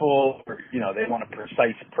 some people, you know, they want a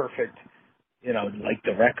precise, perfect, you know, like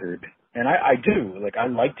the record, and I do. Like, I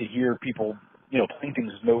like to hear people, you know, playing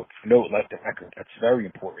things note for note like the record. That's very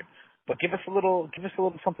important. But give us a little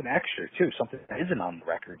something extra too, something that isn't on the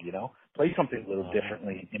record. You know, play something a little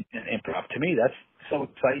differently in improv. To me, that's so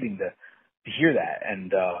exciting to hear that.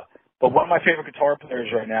 And but one of my favorite guitar players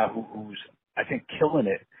right now, who's I think killing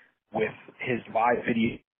it with his live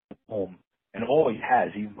video home, and all he has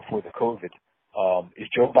even before the COVID, is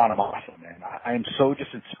Joe Bonamassa. Man, I am so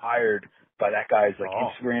just inspired by that guy's like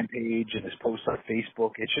Instagram page and his posts on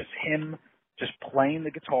Facebook. It's just him just playing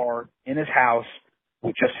the guitar in his house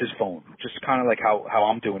with just his phone, just kind of like how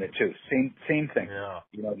I'm doing it too. Same thing. Yeah.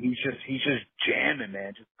 You know, he's just jamming,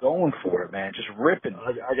 man, just going for it, man, just ripping.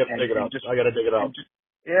 I gotta dig it out. I gotta dig it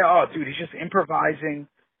out. Dude, he's just improvising,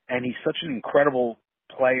 and he's such an incredible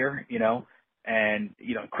player, you know, and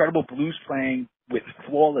you know, incredible blues playing with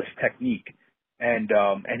flawless technique. And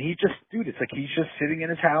he just, dude, it's like he's just sitting in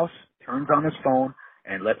his house, turns on his phone,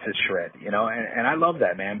 and lets it shred, you know. And I love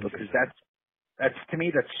that, man, because that's to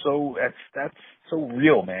me that's so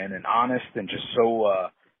real, man, and honest, and just so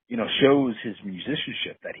you know, shows his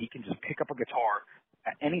musicianship that he can just pick up a guitar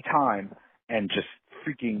at any time and just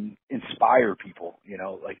freaking inspire people, you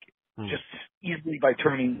know, like just easily by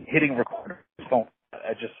hitting record on his phone.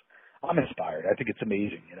 I'm inspired. I think it's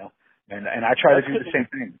amazing, you know, and And I try to do the same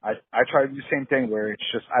thing. I try to do the same thing where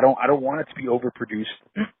it's just I don't want it to be overproduced.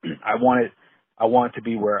 I want it to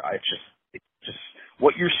be where it's just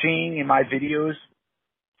what you're seeing in my videos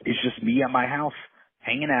is just me at my house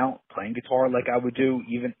hanging out, playing guitar like I would do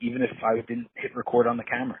even if I didn't hit record on the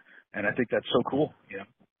camera. And I think that's so cool, you know.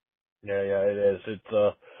 Yeah, it is. It's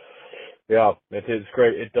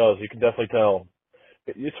great. It does. You can definitely tell.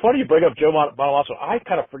 It's funny you bring up Joe Bonamassa. I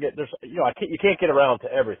kind of forget. You can't get around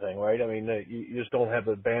to everything, right? I mean, you just don't have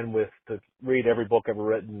the bandwidth to read every book ever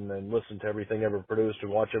written and listen to everything ever produced and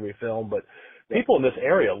watch every film. But people in this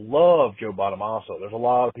area love Joe Bonamassa. There's a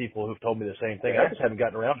lot of people who've told me the same thing. I just haven't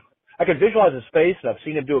gotten around. I can visualize his face, and I've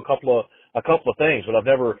seen him do a couple of things, but I've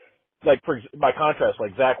never, by contrast,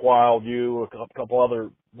 like Zakk Wylde, a couple other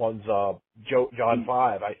ones, John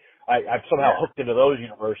 5. I've somehow hooked into those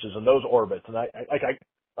universes and those orbits, and I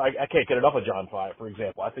can't get enough of John 5, for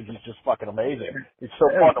example. I think he's just fucking amazing. He's so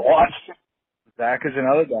fun to watch. Zach is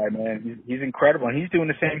another guy, man. He's incredible, and he's doing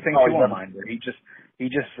the same thing too online. Where he just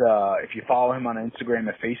if you follow him on Instagram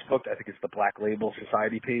and Facebook, I think it's the Black Label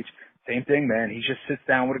Society page. Same thing, man. He just sits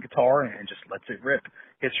down with a guitar and just lets it rip.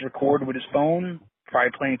 Hits record with his phone,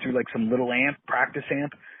 probably playing through like some little practice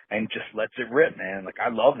amp, and just lets it rip, man. Like I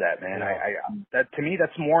love that, man. That to me,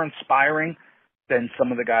 that's more inspiring than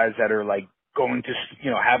some of the guys that are like going to,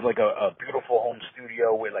 have like a beautiful home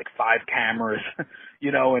studio with like 5 cameras,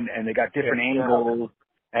 and they got different angles,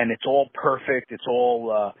 and it's all perfect. It's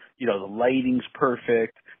all, the lighting's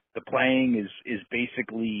perfect. The playing is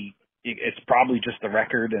basically, it's probably just the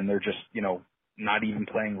record, and they're just, not even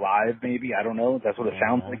playing live. Maybe, I don't know. That's what it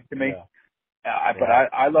sounds like to me. But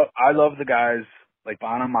I love the guys like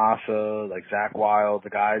Bonamassa, like Zakk Wylde, the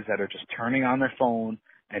guys that are just turning on their phone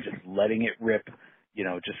and just letting it rip,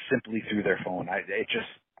 just simply through their phone.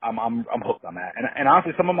 I'm hooked on that. And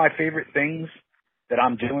honestly, some of my favorite things that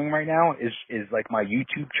I'm doing right now is like my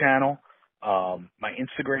YouTube channel, my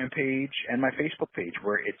Instagram page, and my Facebook page,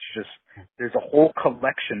 where it's just there's a whole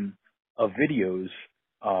collection of videos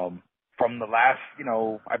from the last,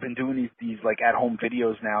 I've been doing these like at home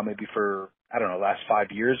videos now, maybe for, I don't know, last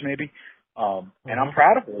 5 years maybe. And I'm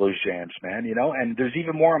proud of all those jams, man, and there's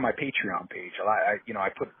even more on my Patreon page. I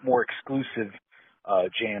put more exclusive,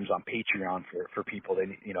 jams on Patreon for people that,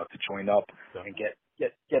 to join up and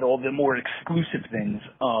get all the more exclusive things.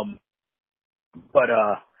 But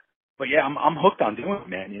yeah, I'm hooked on doing it,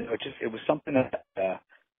 man. It was something that,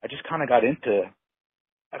 I just kind of got into.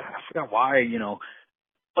 I forgot why, it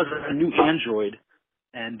was a new Android,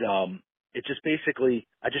 and it just basically,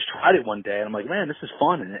 I just tried it one day, and I'm like, man, this is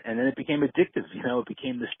fun, and then it became addictive. It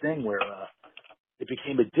became this thing where it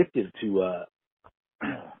became addictive to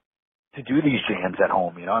do these jams at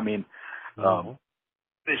home. It's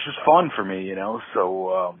just fun for me.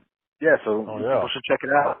 So people should check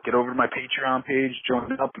it out. Get over to my Patreon page,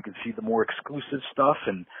 join up. You can see the more exclusive stuff,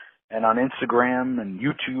 and on Instagram and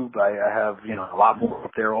YouTube, I have a lot more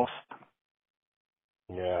up there also.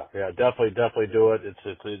 Yeah, definitely do it.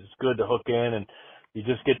 It's good to hook in, and you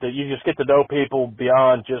just get to know people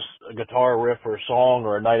beyond just a guitar riff or a song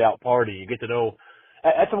or a night out party. You get to know.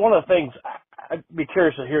 That's one of the things. I'd be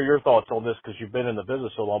curious to hear your thoughts on this because you've been in the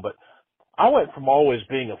business so long. But I went from always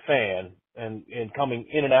being a fan and coming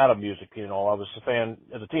in and out of music. I was a fan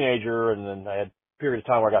as a teenager, and then I had a period of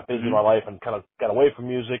time where I got busy in my life and kind of got away from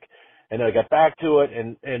music, and then I got back to it.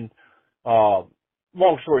 And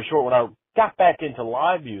long story short, when I got back into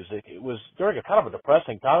live music, it was during a kind of a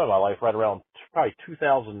depressing time in my life, right around probably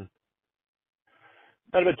 2000.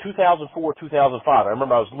 That had been 2004, 2005. I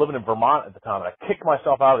remember I was living in Vermont at the time, and I kicked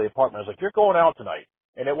myself out of the apartment. I was like, "You're going out tonight."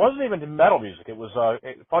 And it wasn't even metal music. It was,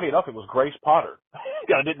 funny enough, it was Grace Potter.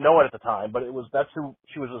 I didn't know it at the time, but that's who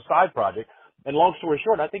she was, a side project. And long story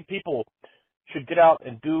short, I think people should get out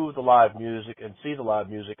and do the live music and see the live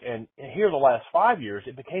music. And here the last 5 years,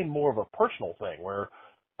 it became more of a personal thing where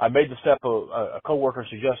I made the step. A coworker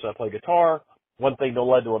suggested I play guitar. One thing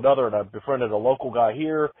led to another, and I befriended a local guy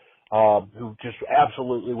here who just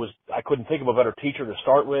absolutely was. I couldn't think of a better teacher to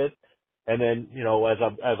start with. And then,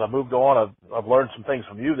 as I moved on, I've learned some things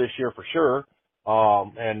from you this year for sure.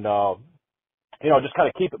 Just kind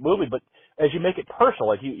of keep it moving. But as you make it personal,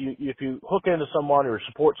 like if you hook into someone or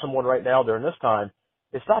support someone right now during this time,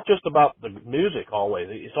 it's not just about the music always.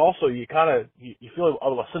 It's also you feel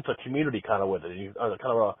a sense of community kind of with it.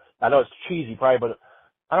 I know it's cheesy probably, but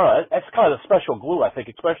I don't know. That's kind of the special glue, I think,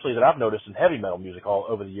 especially that I've noticed in heavy metal music all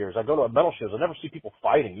over the years. I go to metal shows, I never see people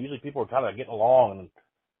fighting. Usually people are kind of getting along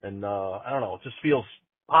and I don't know, it just feels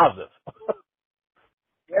positive.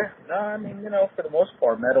 Yeah, no, I mean, for the most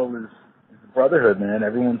part, metal is a brotherhood, man.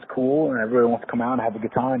 Everyone's cool and everyone wants to come out and have a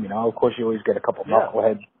good time. Of course, you always get a couple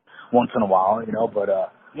knuckleheads once in a while, you know,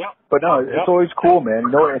 Yeah. but no, it's always cool, man.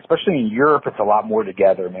 You know, especially in Europe, it's a lot more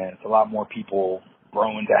together, man. It's a lot more people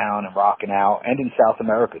throwing down and rocking out, and in South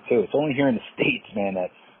America too. It's only here in the States, man, that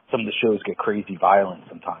some of the shows get crazy violent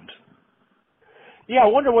sometimes. Yeah, I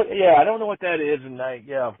wonder what. Yeah, I don't know what that is, and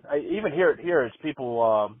even here it's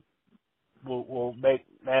people will make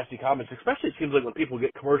nasty comments. Especially it seems like when people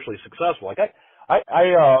get commercially successful. Like I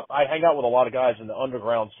hang out with a lot of guys in the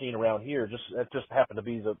underground scene around here. It just happened to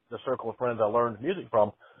be the circle of friends I learned music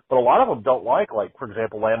from. But a lot of them don't like, for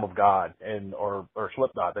example, Lamb of God or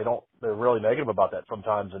Slipknot. They're really negative about that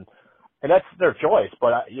sometimes, and that's their choice.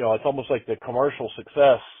 But it's almost like the commercial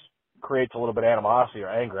success creates a little bit of animosity or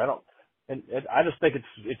anger. And I just think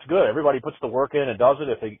it's good. Everybody puts the work in and does it.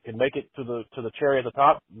 If they can make it to the cherry at the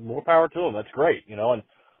top, more power to them. That's great,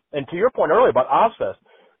 And to your point earlier about Ozfest,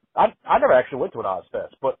 I never actually went to an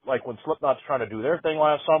Ozfest, but like when Slipknot's trying to do their thing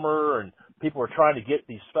last summer, and people are trying to get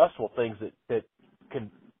these festival things that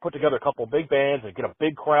can put together a couple of big bands and get a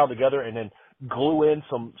big crowd together, and then glue in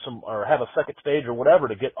some or have a second stage or whatever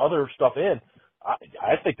to get other stuff in.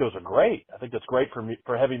 I think those are great. I think that's great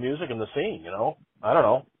for heavy music in the scene. I don't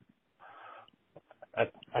know. I'd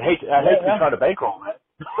hate to be trying to bankroll that.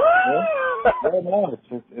 No,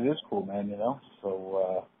 it is cool, man.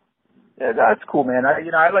 So yeah, that's cool, man.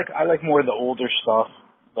 I like more of the older stuff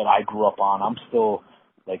that I grew up on. I'm still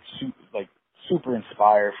super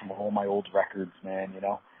inspired from all my old records, man.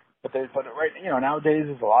 But right, nowadays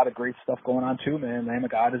there's a lot of great stuff going on too, man. Lamb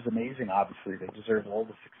of God is amazing. Obviously, they deserve all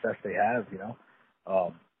the success they have,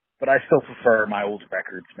 But I still prefer my old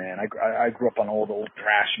records, man. I grew up on old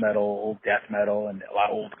thrash metal, old death metal, and a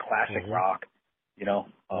lot of old classic rock. Even a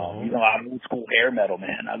lot of old school hair metal,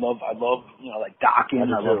 man. I love like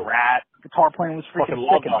Dokken. I love Rat. Guitar playing was freaking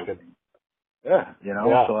sick. Yeah,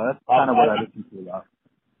 So that's kind of what I listen to a lot.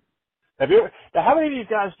 How many of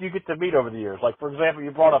these guys do you get to meet over the years? Like, for example,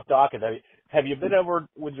 you brought up Dokken. Have you been over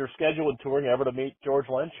with your schedule and touring ever to meet George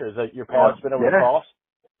Lynch, or is that your paths been over across?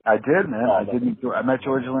 I did, man. I met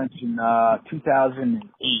George Lynch in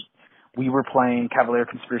 2008. We were playing Cavalier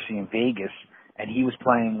Conspiracy in Vegas, and he was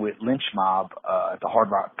playing with Lynch Mob at the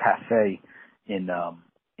Hard Rock Cafe in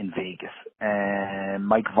Vegas. And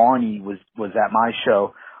Mike Varney was at my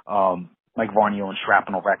show. Mike Varney owns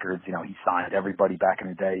Shrapnel Records. He signed everybody back in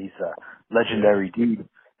the day. He's a legendary dude.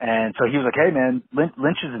 And so he was like, "Hey, man,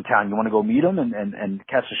 Lynch is in town. You want to go meet him and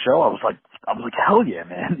catch the show?" I was like, "Hell yeah,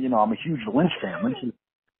 man!" I'm a huge Lynch fan.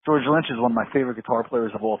 George Lynch is one of my favorite guitar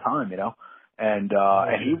players of all time. And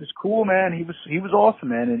he was cool, man. He was awesome,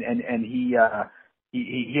 man. And he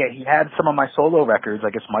had some of my solo records.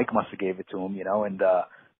 I guess Mike must have gave it to him,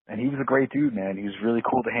 And he was a great dude, man. He was really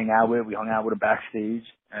cool to hang out with. We hung out with him backstage,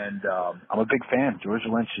 and I'm a big fan. George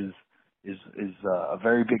Lynch is a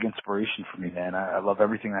very big inspiration for me, man. I love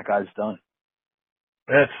everything that guy's done.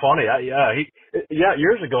 That's funny.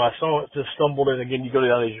 Years ago I saw it, just stumbled in again. You go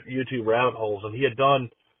down these YouTube rabbit holes, and he had done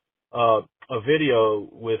a video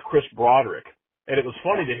with Chris Broderick, and it was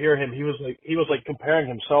funny to hear him. He was like comparing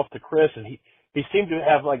himself to Chris, and he seemed to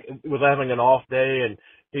have was having an off day, and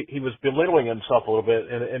he was belittling himself a little bit,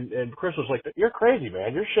 and Chris was like, "You're crazy,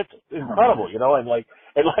 man. Your shit's incredible," and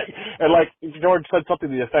George said something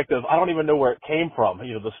to the effect of, "I don't even know where it came from."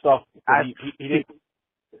 The stuff that he didn't.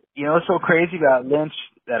 What's so crazy about Lynch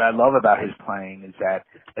that I love about his playing is that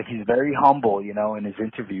he's very humble, in his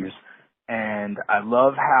interviews. And I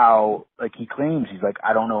love how, he claims, he's like,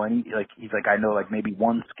 I don't know any, he's like, I know, maybe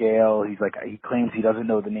one scale. He's like, he claims he doesn't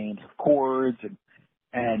know the names of chords,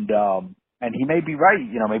 and he may be right,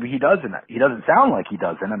 maybe he doesn't. He doesn't sound like he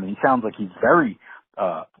doesn't. I mean, he sounds like he's very,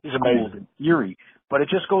 he's amazing in theory. But it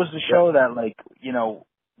just goes to show that,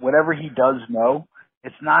 whatever he does know,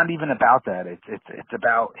 it's not even about that. It's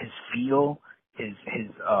about his feel, his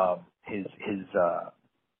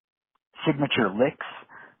signature licks,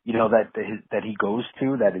 that he goes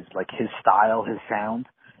to, that is his style, his sound,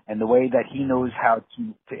 and the way that he knows how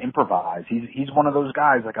to improvise. He's one of those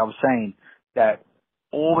guys, like I was saying, that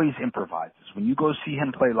always improvises. When you go see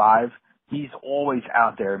him play live, he's always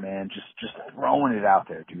out there, man, just throwing it out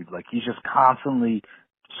there, dude. He's just constantly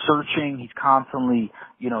searching. He's constantly,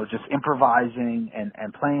 just improvising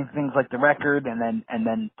and playing things like the record, and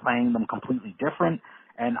then playing them completely different.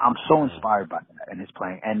 And I'm so inspired by that and his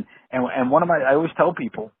playing. And one of I always tell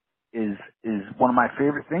people is one of my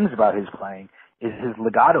favorite things about his playing is his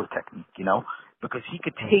legato technique, because he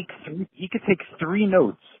could take three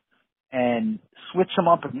notes and switch them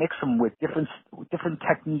up and mix them with different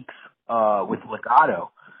techniques, with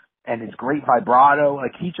legato, and his great vibrato.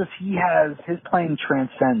 His playing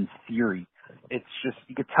transcends theory. It's just,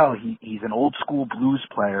 you could tell he's an old school blues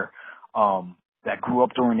player, that grew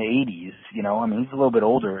up during the 80s, you know. I mean, he's a little bit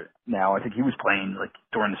older now. I think he was playing like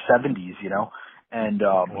during the 70s, you know. And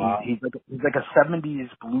Wow. he's like a 70s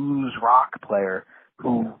blues rock player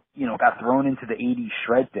who, you know, got thrown into the 80s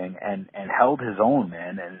shred thing and held his own,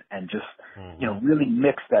 man, and just, you know, really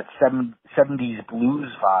mixed that 70s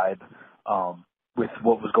blues vibe with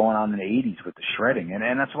what was going on in the 80s with the shredding.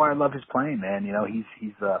 And that's why I love his playing, man. You know,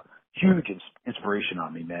 he's a huge inspiration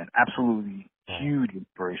on me, man. Absolutely huge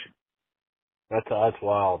inspiration. That's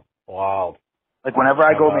wild. Wild. Like whenever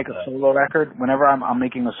I How go about make a that? solo record, whenever I'm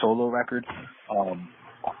making a solo record,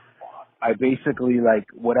 I basically like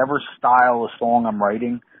whatever style of song I'm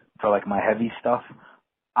writing for like my heavy stuff,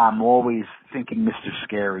 I'm always thinking Mr.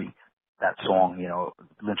 Scary, that song, you know,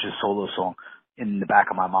 Lynch's solo song in the back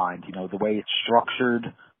of my mind, you know, the way it's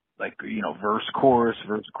structured, like, you know, verse, chorus,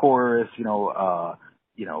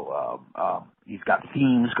 he's got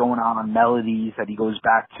themes going on, melodies that he goes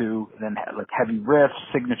back to, and then like heavy riffs,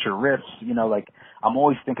 signature riffs, you know, like I'm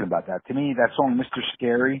always thinking about that. To me, that song Mr.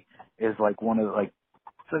 Scary is like one of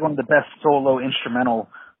the best solo instrumental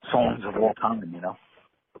songs of all time, you know.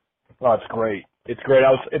 Oh, it's great. It's great.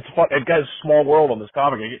 It's fun. It got a small world on this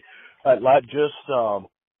topic.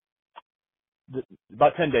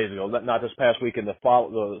 About 10 days ago, not this past weekend, the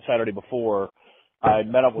Saturday before, I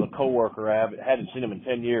met up with a coworker. I hadn't seen him in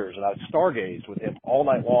 10 years, and I stargazed with him all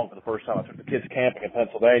night long for the first time. I took the kids camping in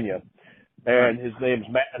Pennsylvania, and his name's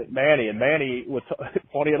Manny. And Manny was,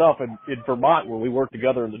 funny enough, in Vermont, when we worked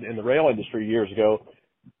together in the rail industry years ago,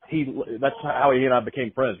 that's how he and I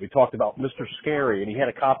became friends. We talked about Mr. Scary, and he had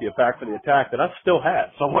a copy of Back for the Attack that I still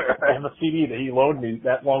have somewhere. I have a CD that he loaned me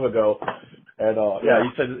that long ago. And,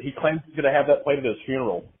 he said he claims he's going to have that played at his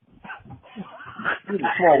funeral.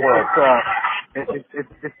 Small world.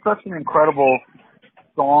 It's such an incredible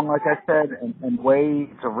song, like I said, and the way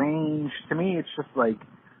it's arranged. To me, it's just like,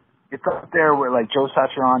 it's up there with like Joe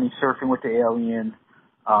Satriani surfing with the alien,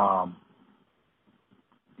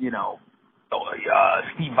 you know,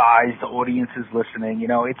 Steve Vai's, the audience is listening. You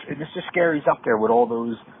know, it's Mr. Scary's up there with all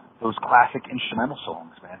those classic instrumental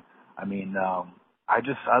songs, man. I mean,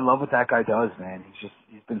 I love what that guy does, man.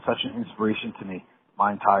 He's been such an inspiration to me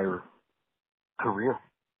my entire career.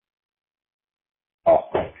 Oh,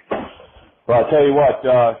 well, I tell you what,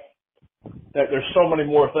 there's so many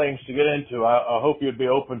more things to get into. I hope you'd be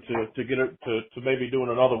open to maybe doing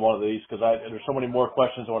another one of these, because there's so many more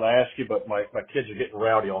questions I want to ask you, but my kids are getting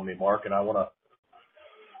rowdy on me, Mark, and I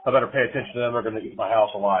better pay attention to them. They're going to eat my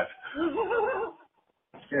house alive.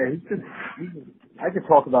 Yeah, I could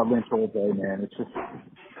talk about Lynch all day, man. It's just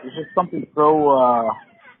something so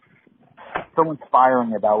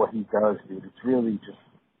inspiring about what he does, dude. It's really just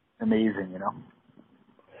amazing, you know.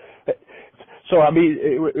 So I mean,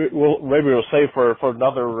 maybe we'll save for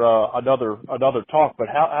another talk. But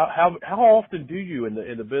how often do you in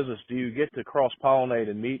the business do you get to cross pollinate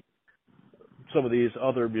and meet some of these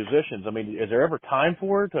other musicians? I mean, is there ever time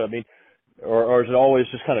for it? I mean, or is it always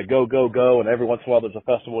just kind of go, and every once in a while there's a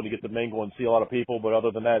festival and you get to mingle and see a lot of people, but other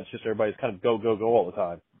than that, it's just everybody's kind of go all the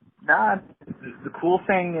time? Nah, the cool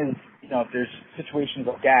thing is, you know, if there's situations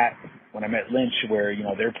like that, when I met Lynch where, you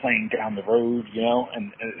know, they're playing down the road, you know,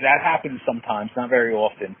 and that happens sometimes, not very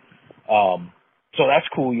often. So that's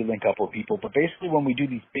cool, you link up with people. But basically when we do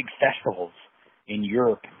these big festivals in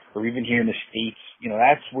Europe or even here in the States, you know,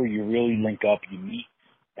 that's where you really link up, you meet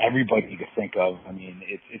everybody you could think of. I mean,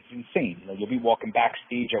 it's insane. You know, you'll be walking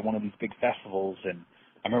backstage at one of these big festivals, and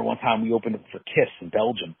I remember one time we opened up for Kiss in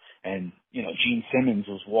Belgium, and, you know, Gene Simmons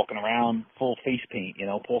was walking around full face paint, you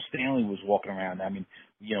know, Paul Stanley was walking around. I mean,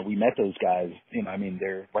 you know, we met those guys, you know, I mean,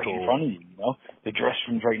 they're right in front of you, you know, the dress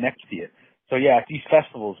room's right next to you. So yeah, at these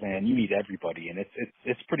festivals, man, you meet everybody, and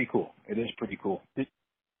it's pretty cool. It is pretty cool.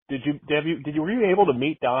 Were you able to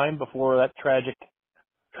meet Dime before that tragic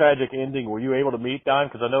ending? Were you able to meet Dime?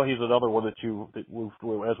 Because I know he's another one as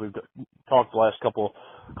we've talked the last couple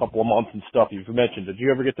of months and stuff you've mentioned. Did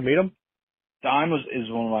you ever get to meet him? Dime is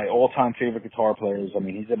one of my all-time favorite guitar players. I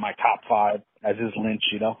mean, he's in my top 5, as is Lynch,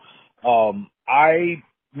 you know. I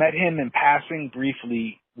met him in passing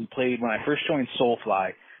briefly. We played, when I first joined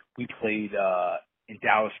Soulfly, we played in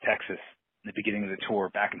Dallas, Texas, in the beginning of the tour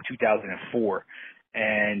back in 2004.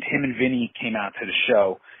 And him and Vinny came out to the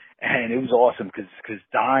show, and it was awesome because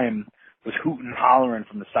Dime was hooting and hollering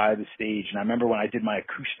from the side of the stage. And I remember when I did my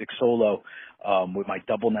acoustic solo with my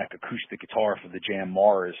double neck acoustic guitar for the Jam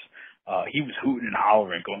Mars, he was hooting and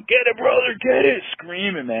hollering, going, "Get it, brother, get it!"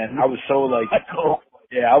 Screaming, man. I was so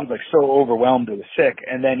I was so overwhelmed. It was sick.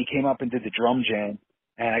 And then he came up and did the drum jam,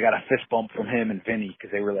 and I got a fist bump from him and Vinny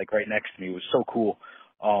because they were like right next to me. It was so cool.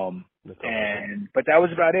 But that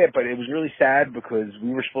was about it. But it was really sad because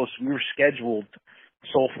we were scheduled.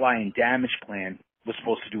 Soulfly and Damageplan was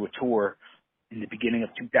supposed to do a tour in the beginning of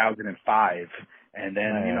 2005, and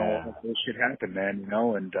then all this shit happened, man.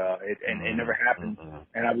 And it never happened.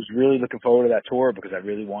 And I was really looking forward to that tour because I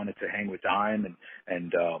really wanted to hang with Dime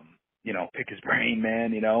and pick his brain,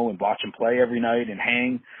 man. And watch him play every night and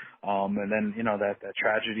hang. And then that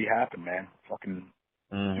tragedy happened, man. Fucking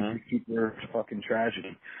super fucking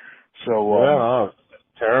tragedy. So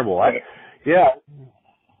terrible.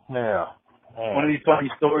 One of these funny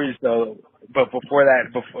stories, though, but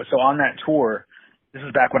so on that tour, this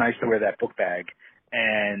is back when I used to wear that book bag,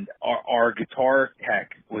 and our guitar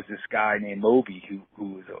tech was this guy named Moby,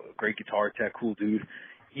 who was a great guitar tech, cool dude.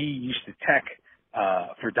 He used to tech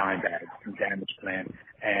for Dimebag from Damageplan,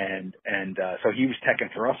 and so he was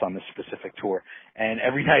teching for us on this specific tour. And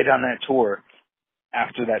every night on that tour,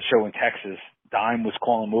 after that show in Texas, Dime was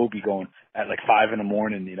calling Moby, going at like 5 a.m.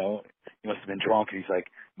 He must have been drunk, and he's like,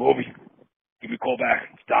 "Moby, give me a call back.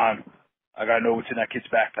 It's Dime. I gotta know what's in that kid's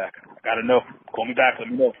backpack. I gotta know. Call me back. Let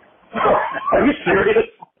me know." Are you serious?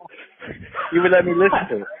 He would let me listen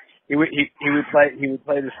to it. He would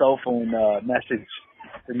play the cell phone message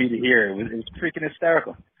for me to hear. It was freaking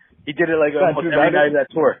hysterical. He did it like almost every night of that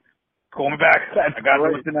tour. Call me back. I gotta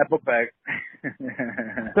know what's in that book bag.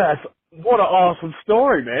 What an awesome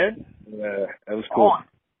story, man. Yeah, that was cool.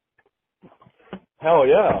 Hell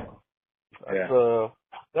yeah.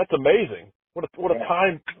 That's amazing. What a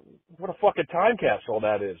fucking time capsule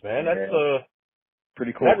that is, man. That's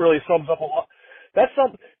pretty cool. That really sums up a lot. That's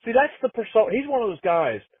the persona. He's one of those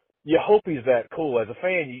guys. You hope he's that cool. As a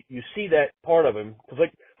fan, you see that part of him. Cause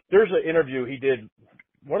like, there's an interview he did,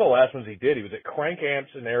 one of the last ones he did, he was at Crank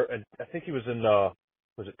Amps and I think he was in,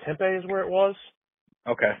 was it Tempe is where it was?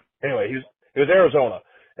 Okay. Anyway, it was Arizona.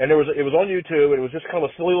 And it was on YouTube, and it was just kind of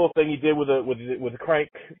a silly little thing he did with the Crank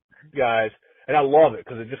guys. And I love it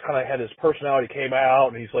because it just kind of had his personality came out,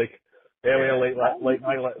 and he's like, we had a late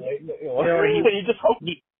night. You just hope.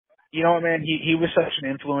 Man, he was such an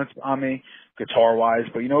influence on me, guitar wise.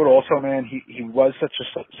 But also, man, he was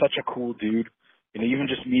such a cool dude. Even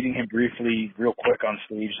just meeting him briefly, real quick on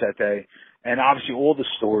stage that day, and obviously all the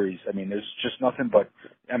stories. I mean, there's just nothing but.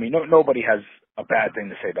 I mean, nobody has a bad thing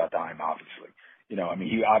to say about Dime, obviously.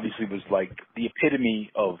 He obviously was like the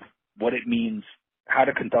epitome of what it means, how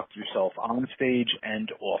to conduct yourself on stage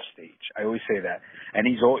and off stage. I always say that. And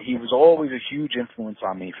he was always a huge influence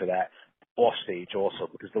on me for that off stage also,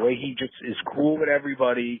 because the way he just is cool with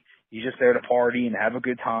everybody, he's just there to party and have a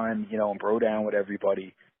good time, and bro down with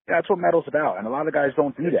everybody. That's what metal's about. And a lot of guys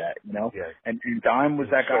don't do that, Yeah. And Dime was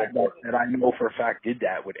that guy that I know for a fact did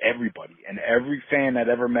that with everybody. And every fan that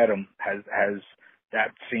ever met him has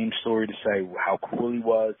that same story to say, how cool he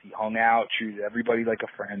was. He hung out, treated everybody like a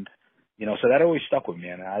friend. So that always stuck with me,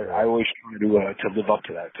 and I always try to live up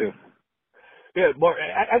to that too. Yeah, Mark,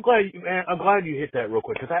 I'm glad you hit that real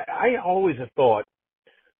quick, because I always have thought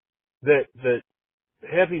that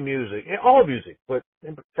heavy music, all music, but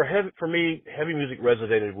for me, heavy music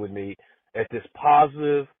resonated with me at this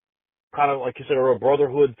positive, kind of like you said, or a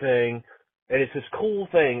brotherhood thing, and it's this cool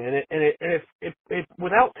thing, and it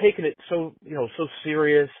without taking it so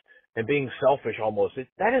serious and being selfish almost.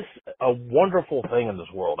 That is a wonderful thing in this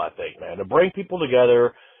world, I think, man, to bring people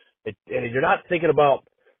together, and you're not thinking about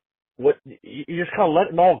what, you just kind of let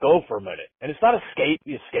it all go for a minute. And it's not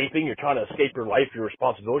escaping, you're trying to escape your life, your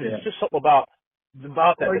responsibility. Yeah. It's just something about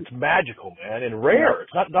that that's magical, man, and rare.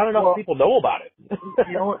 It's not enough people know about it.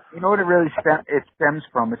 you know what it really stems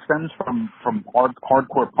from? It stems from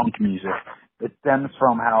hardcore punk music. It stems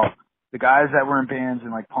from how the guys that were in bands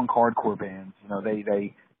and like punk hardcore bands,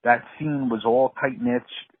 they that scene was all tight-knit.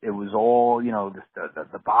 It was all,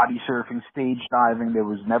 the body surfing, stage diving. There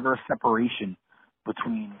was never a separation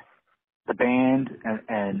between the band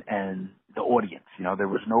and the audience. There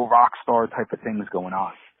was no rock star type of things going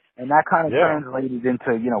on. And that kind of translated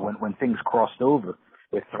into, when things crossed over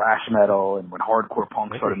with thrash metal and when hardcore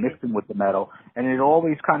punk started mixing with the metal. And it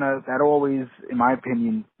always in my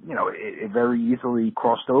opinion, it very easily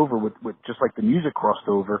crossed over with just like the music crossed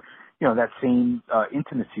over, that same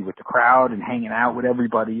intimacy with the crowd and hanging out with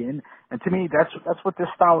everybody. And to me, that's what this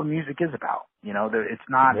style of music is about. It's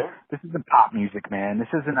not, this isn't pop music, man. This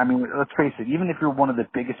isn't, let's face it, even if you're one of the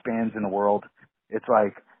biggest bands in the world, it's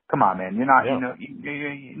like, come on, man, you're not,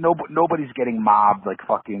 nobody's getting mobbed like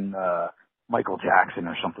fucking, Michael Jackson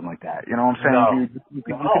or something like that. You know what I'm saying, dude? You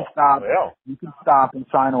can stop. Yeah. You can stop and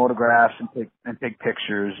sign autographs and take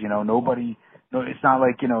pictures. It's not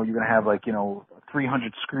like you're gonna have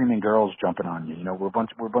 300 screaming girls jumping on you. We're a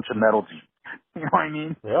bunch of metal dudes. You know what I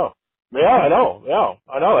mean? Yeah. Yeah, I know. Yeah,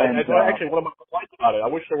 I know. And And it's actually one of my complaints about it. I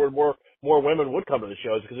wish there were more women would come to the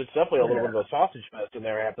shows because it's definitely a little bit of a sausage fest in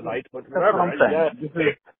there half the night. But that's what whatever. I'm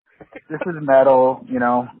saying. This is metal, you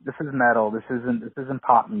know. This is metal. This isn't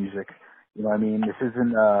pop music. You know what I mean? This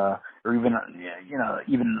isn't or even you know,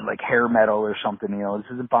 even like hair metal or something, you know.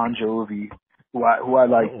 This isn't Bon Jovi, who I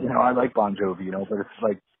like, you know, I like Bon Jovi, you know, but it's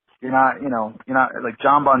like you're not like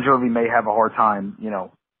John Bon Jovi may have a hard time, you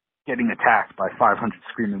know, getting attacked by 500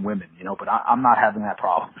 screaming women, you know, but I'm not having that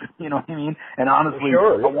problem. You know what I mean? And honestly,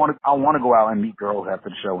 Sure, yeah. I want to go out and meet girls after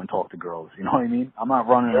the show and talk to girls. You know what I mean? I'm not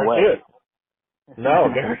running Very away. good.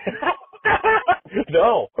 No,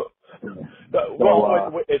 no.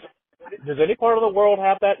 Well, does any part of the world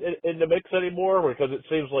have that in the mix anymore? Because it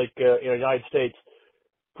seems like the United States.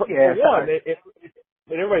 For one,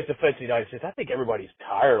 in everybody's defense, the United States, I think everybody's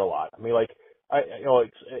tired a lot. I mean, like,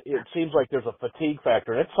 it seems like there's a fatigue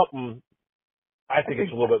factor, and it's something. I think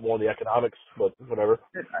it's a little bit more the economics, but whatever.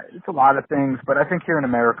 It's a lot of things, but I think here in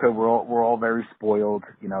America we're all very spoiled.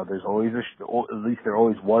 You know, there's always at least there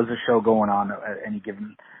always was a show going on at any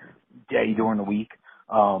given day during the week.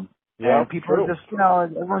 And people are just, you know,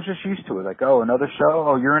 everyone's just used to it. Like, oh, another show.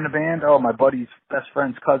 Oh, you're in a band. Oh, my buddy's best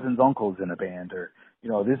friend's cousin's uncle's in a band, or you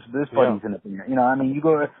know, this buddy's in a band. You know, I mean, you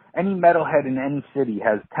go to any metalhead in any city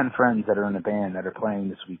has 10 friends that are in a band that are playing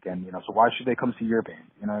this weekend. You know, so why should they come see your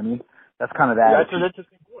band? You know what I mean? That's kind of that. That's an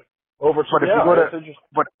interesting point.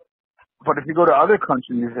 But if you go to other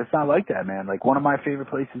countries, it's not like that, man. Like one of my favorite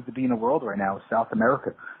places to be in the world right now is South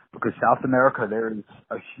America, because South America there is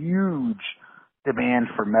a huge demand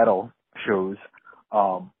for metal shows,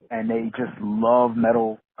 and they just love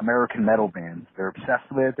American metal bands. They're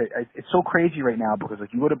obsessed with it. It's so crazy right now because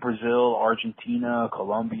like you go to Brazil, Argentina,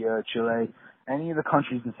 Colombia, Chile, any of the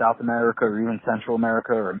countries in South America or even Central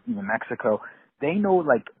America or even Mexico, they know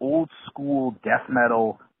like old school death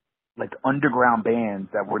metal, like underground bands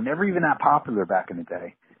that were never even that popular back in the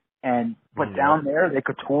day. But down there they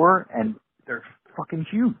could tour and they're fucking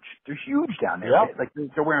huge. They're huge down there. Yeah.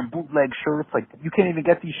 They're wearing bootleg shirts. Like you can't even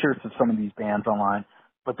get these shirts of some of these bands online,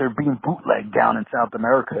 but they're being bootlegged down in South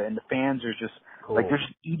America, and the fans are just like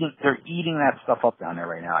they're eating that stuff up down there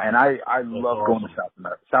right now. And I love going to South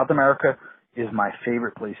America. South America is my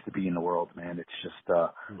favorite place to be in the world, man. It's just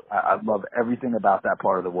I love everything about that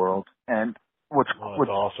part of the world. And what's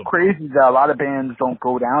awesome. crazy is that a lot of bands don't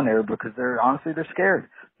go down there because they're scared.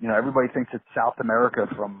 You know, everybody thinks it's South America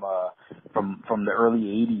from the early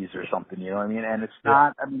 '80s or something. You know what I mean? And it's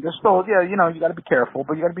not. I mean, there's still, you know, you got to be careful,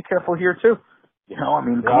 but you got to be careful here too. You know, I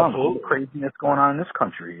mean, come on, all the craziness going on in this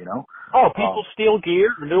country. You know? Oh, people steal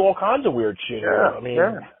gear and do all kinds of weird shit. Yeah, I mean,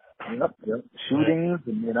 Yep. Shootings,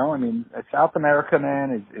 and you know, I mean, South America,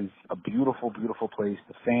 man, is a beautiful, beautiful place.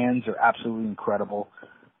 The fans are absolutely incredible.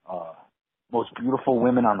 Most beautiful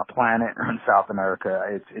women on the planet are in South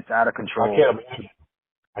America. It's out of control.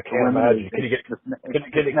 I can't imagine. Can you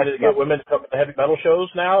get women to come to heavy metal shows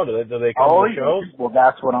now? Do they come to the shows? Well,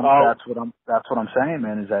 that's what I'm saying,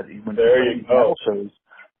 man. Is that when you go to metal shows,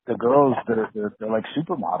 the girls they're like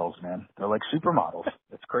supermodels, man. They're like supermodels.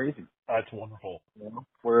 It's crazy. That's wonderful. You know?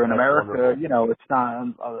 Where in America, you know, it's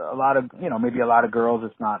not a lot of, you know, maybe a lot of girls.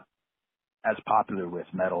 It's not as popular with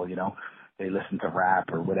metal. You know, they listen to rap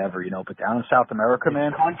or whatever. You know, but down in South America,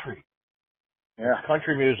 man, country. Yeah, it's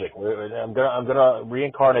country music. I'm gonna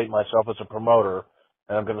reincarnate myself as a promoter,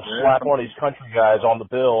 and I'm gonna slap one of these country guys on the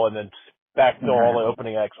bill, and then backfill all the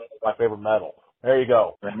opening acts with my favorite metal. There you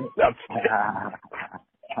go.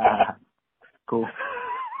 Cool.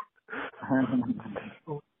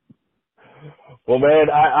 Well, man,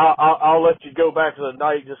 I'll let you go back to the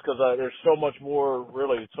night just because there's so much more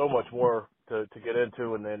to get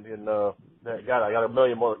into, and God, I got a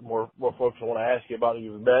million more folks I want to ask you about who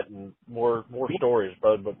you've met and more stories,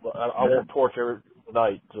 bud. But I won't torture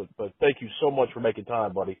tonight. But thank you so much for making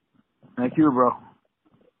time, buddy. Thank you, bro.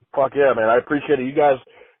 Fuck yeah, man, I appreciate it. You guys.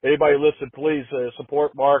 Anybody listen, please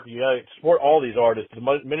support Mark. You gotta support all these artists, as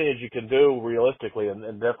many as you can do realistically, and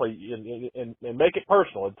definitely and make it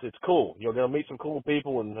personal. It's cool. You're gonna meet some cool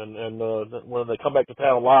people, and when they come back to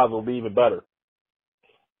town live, it'll be even better.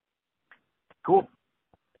 Cool.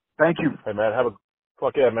 Thank you. Hey man, have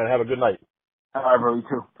a good night. All right, bro. You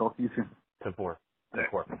too. Talk to you soon. 10-4.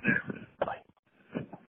 Bye.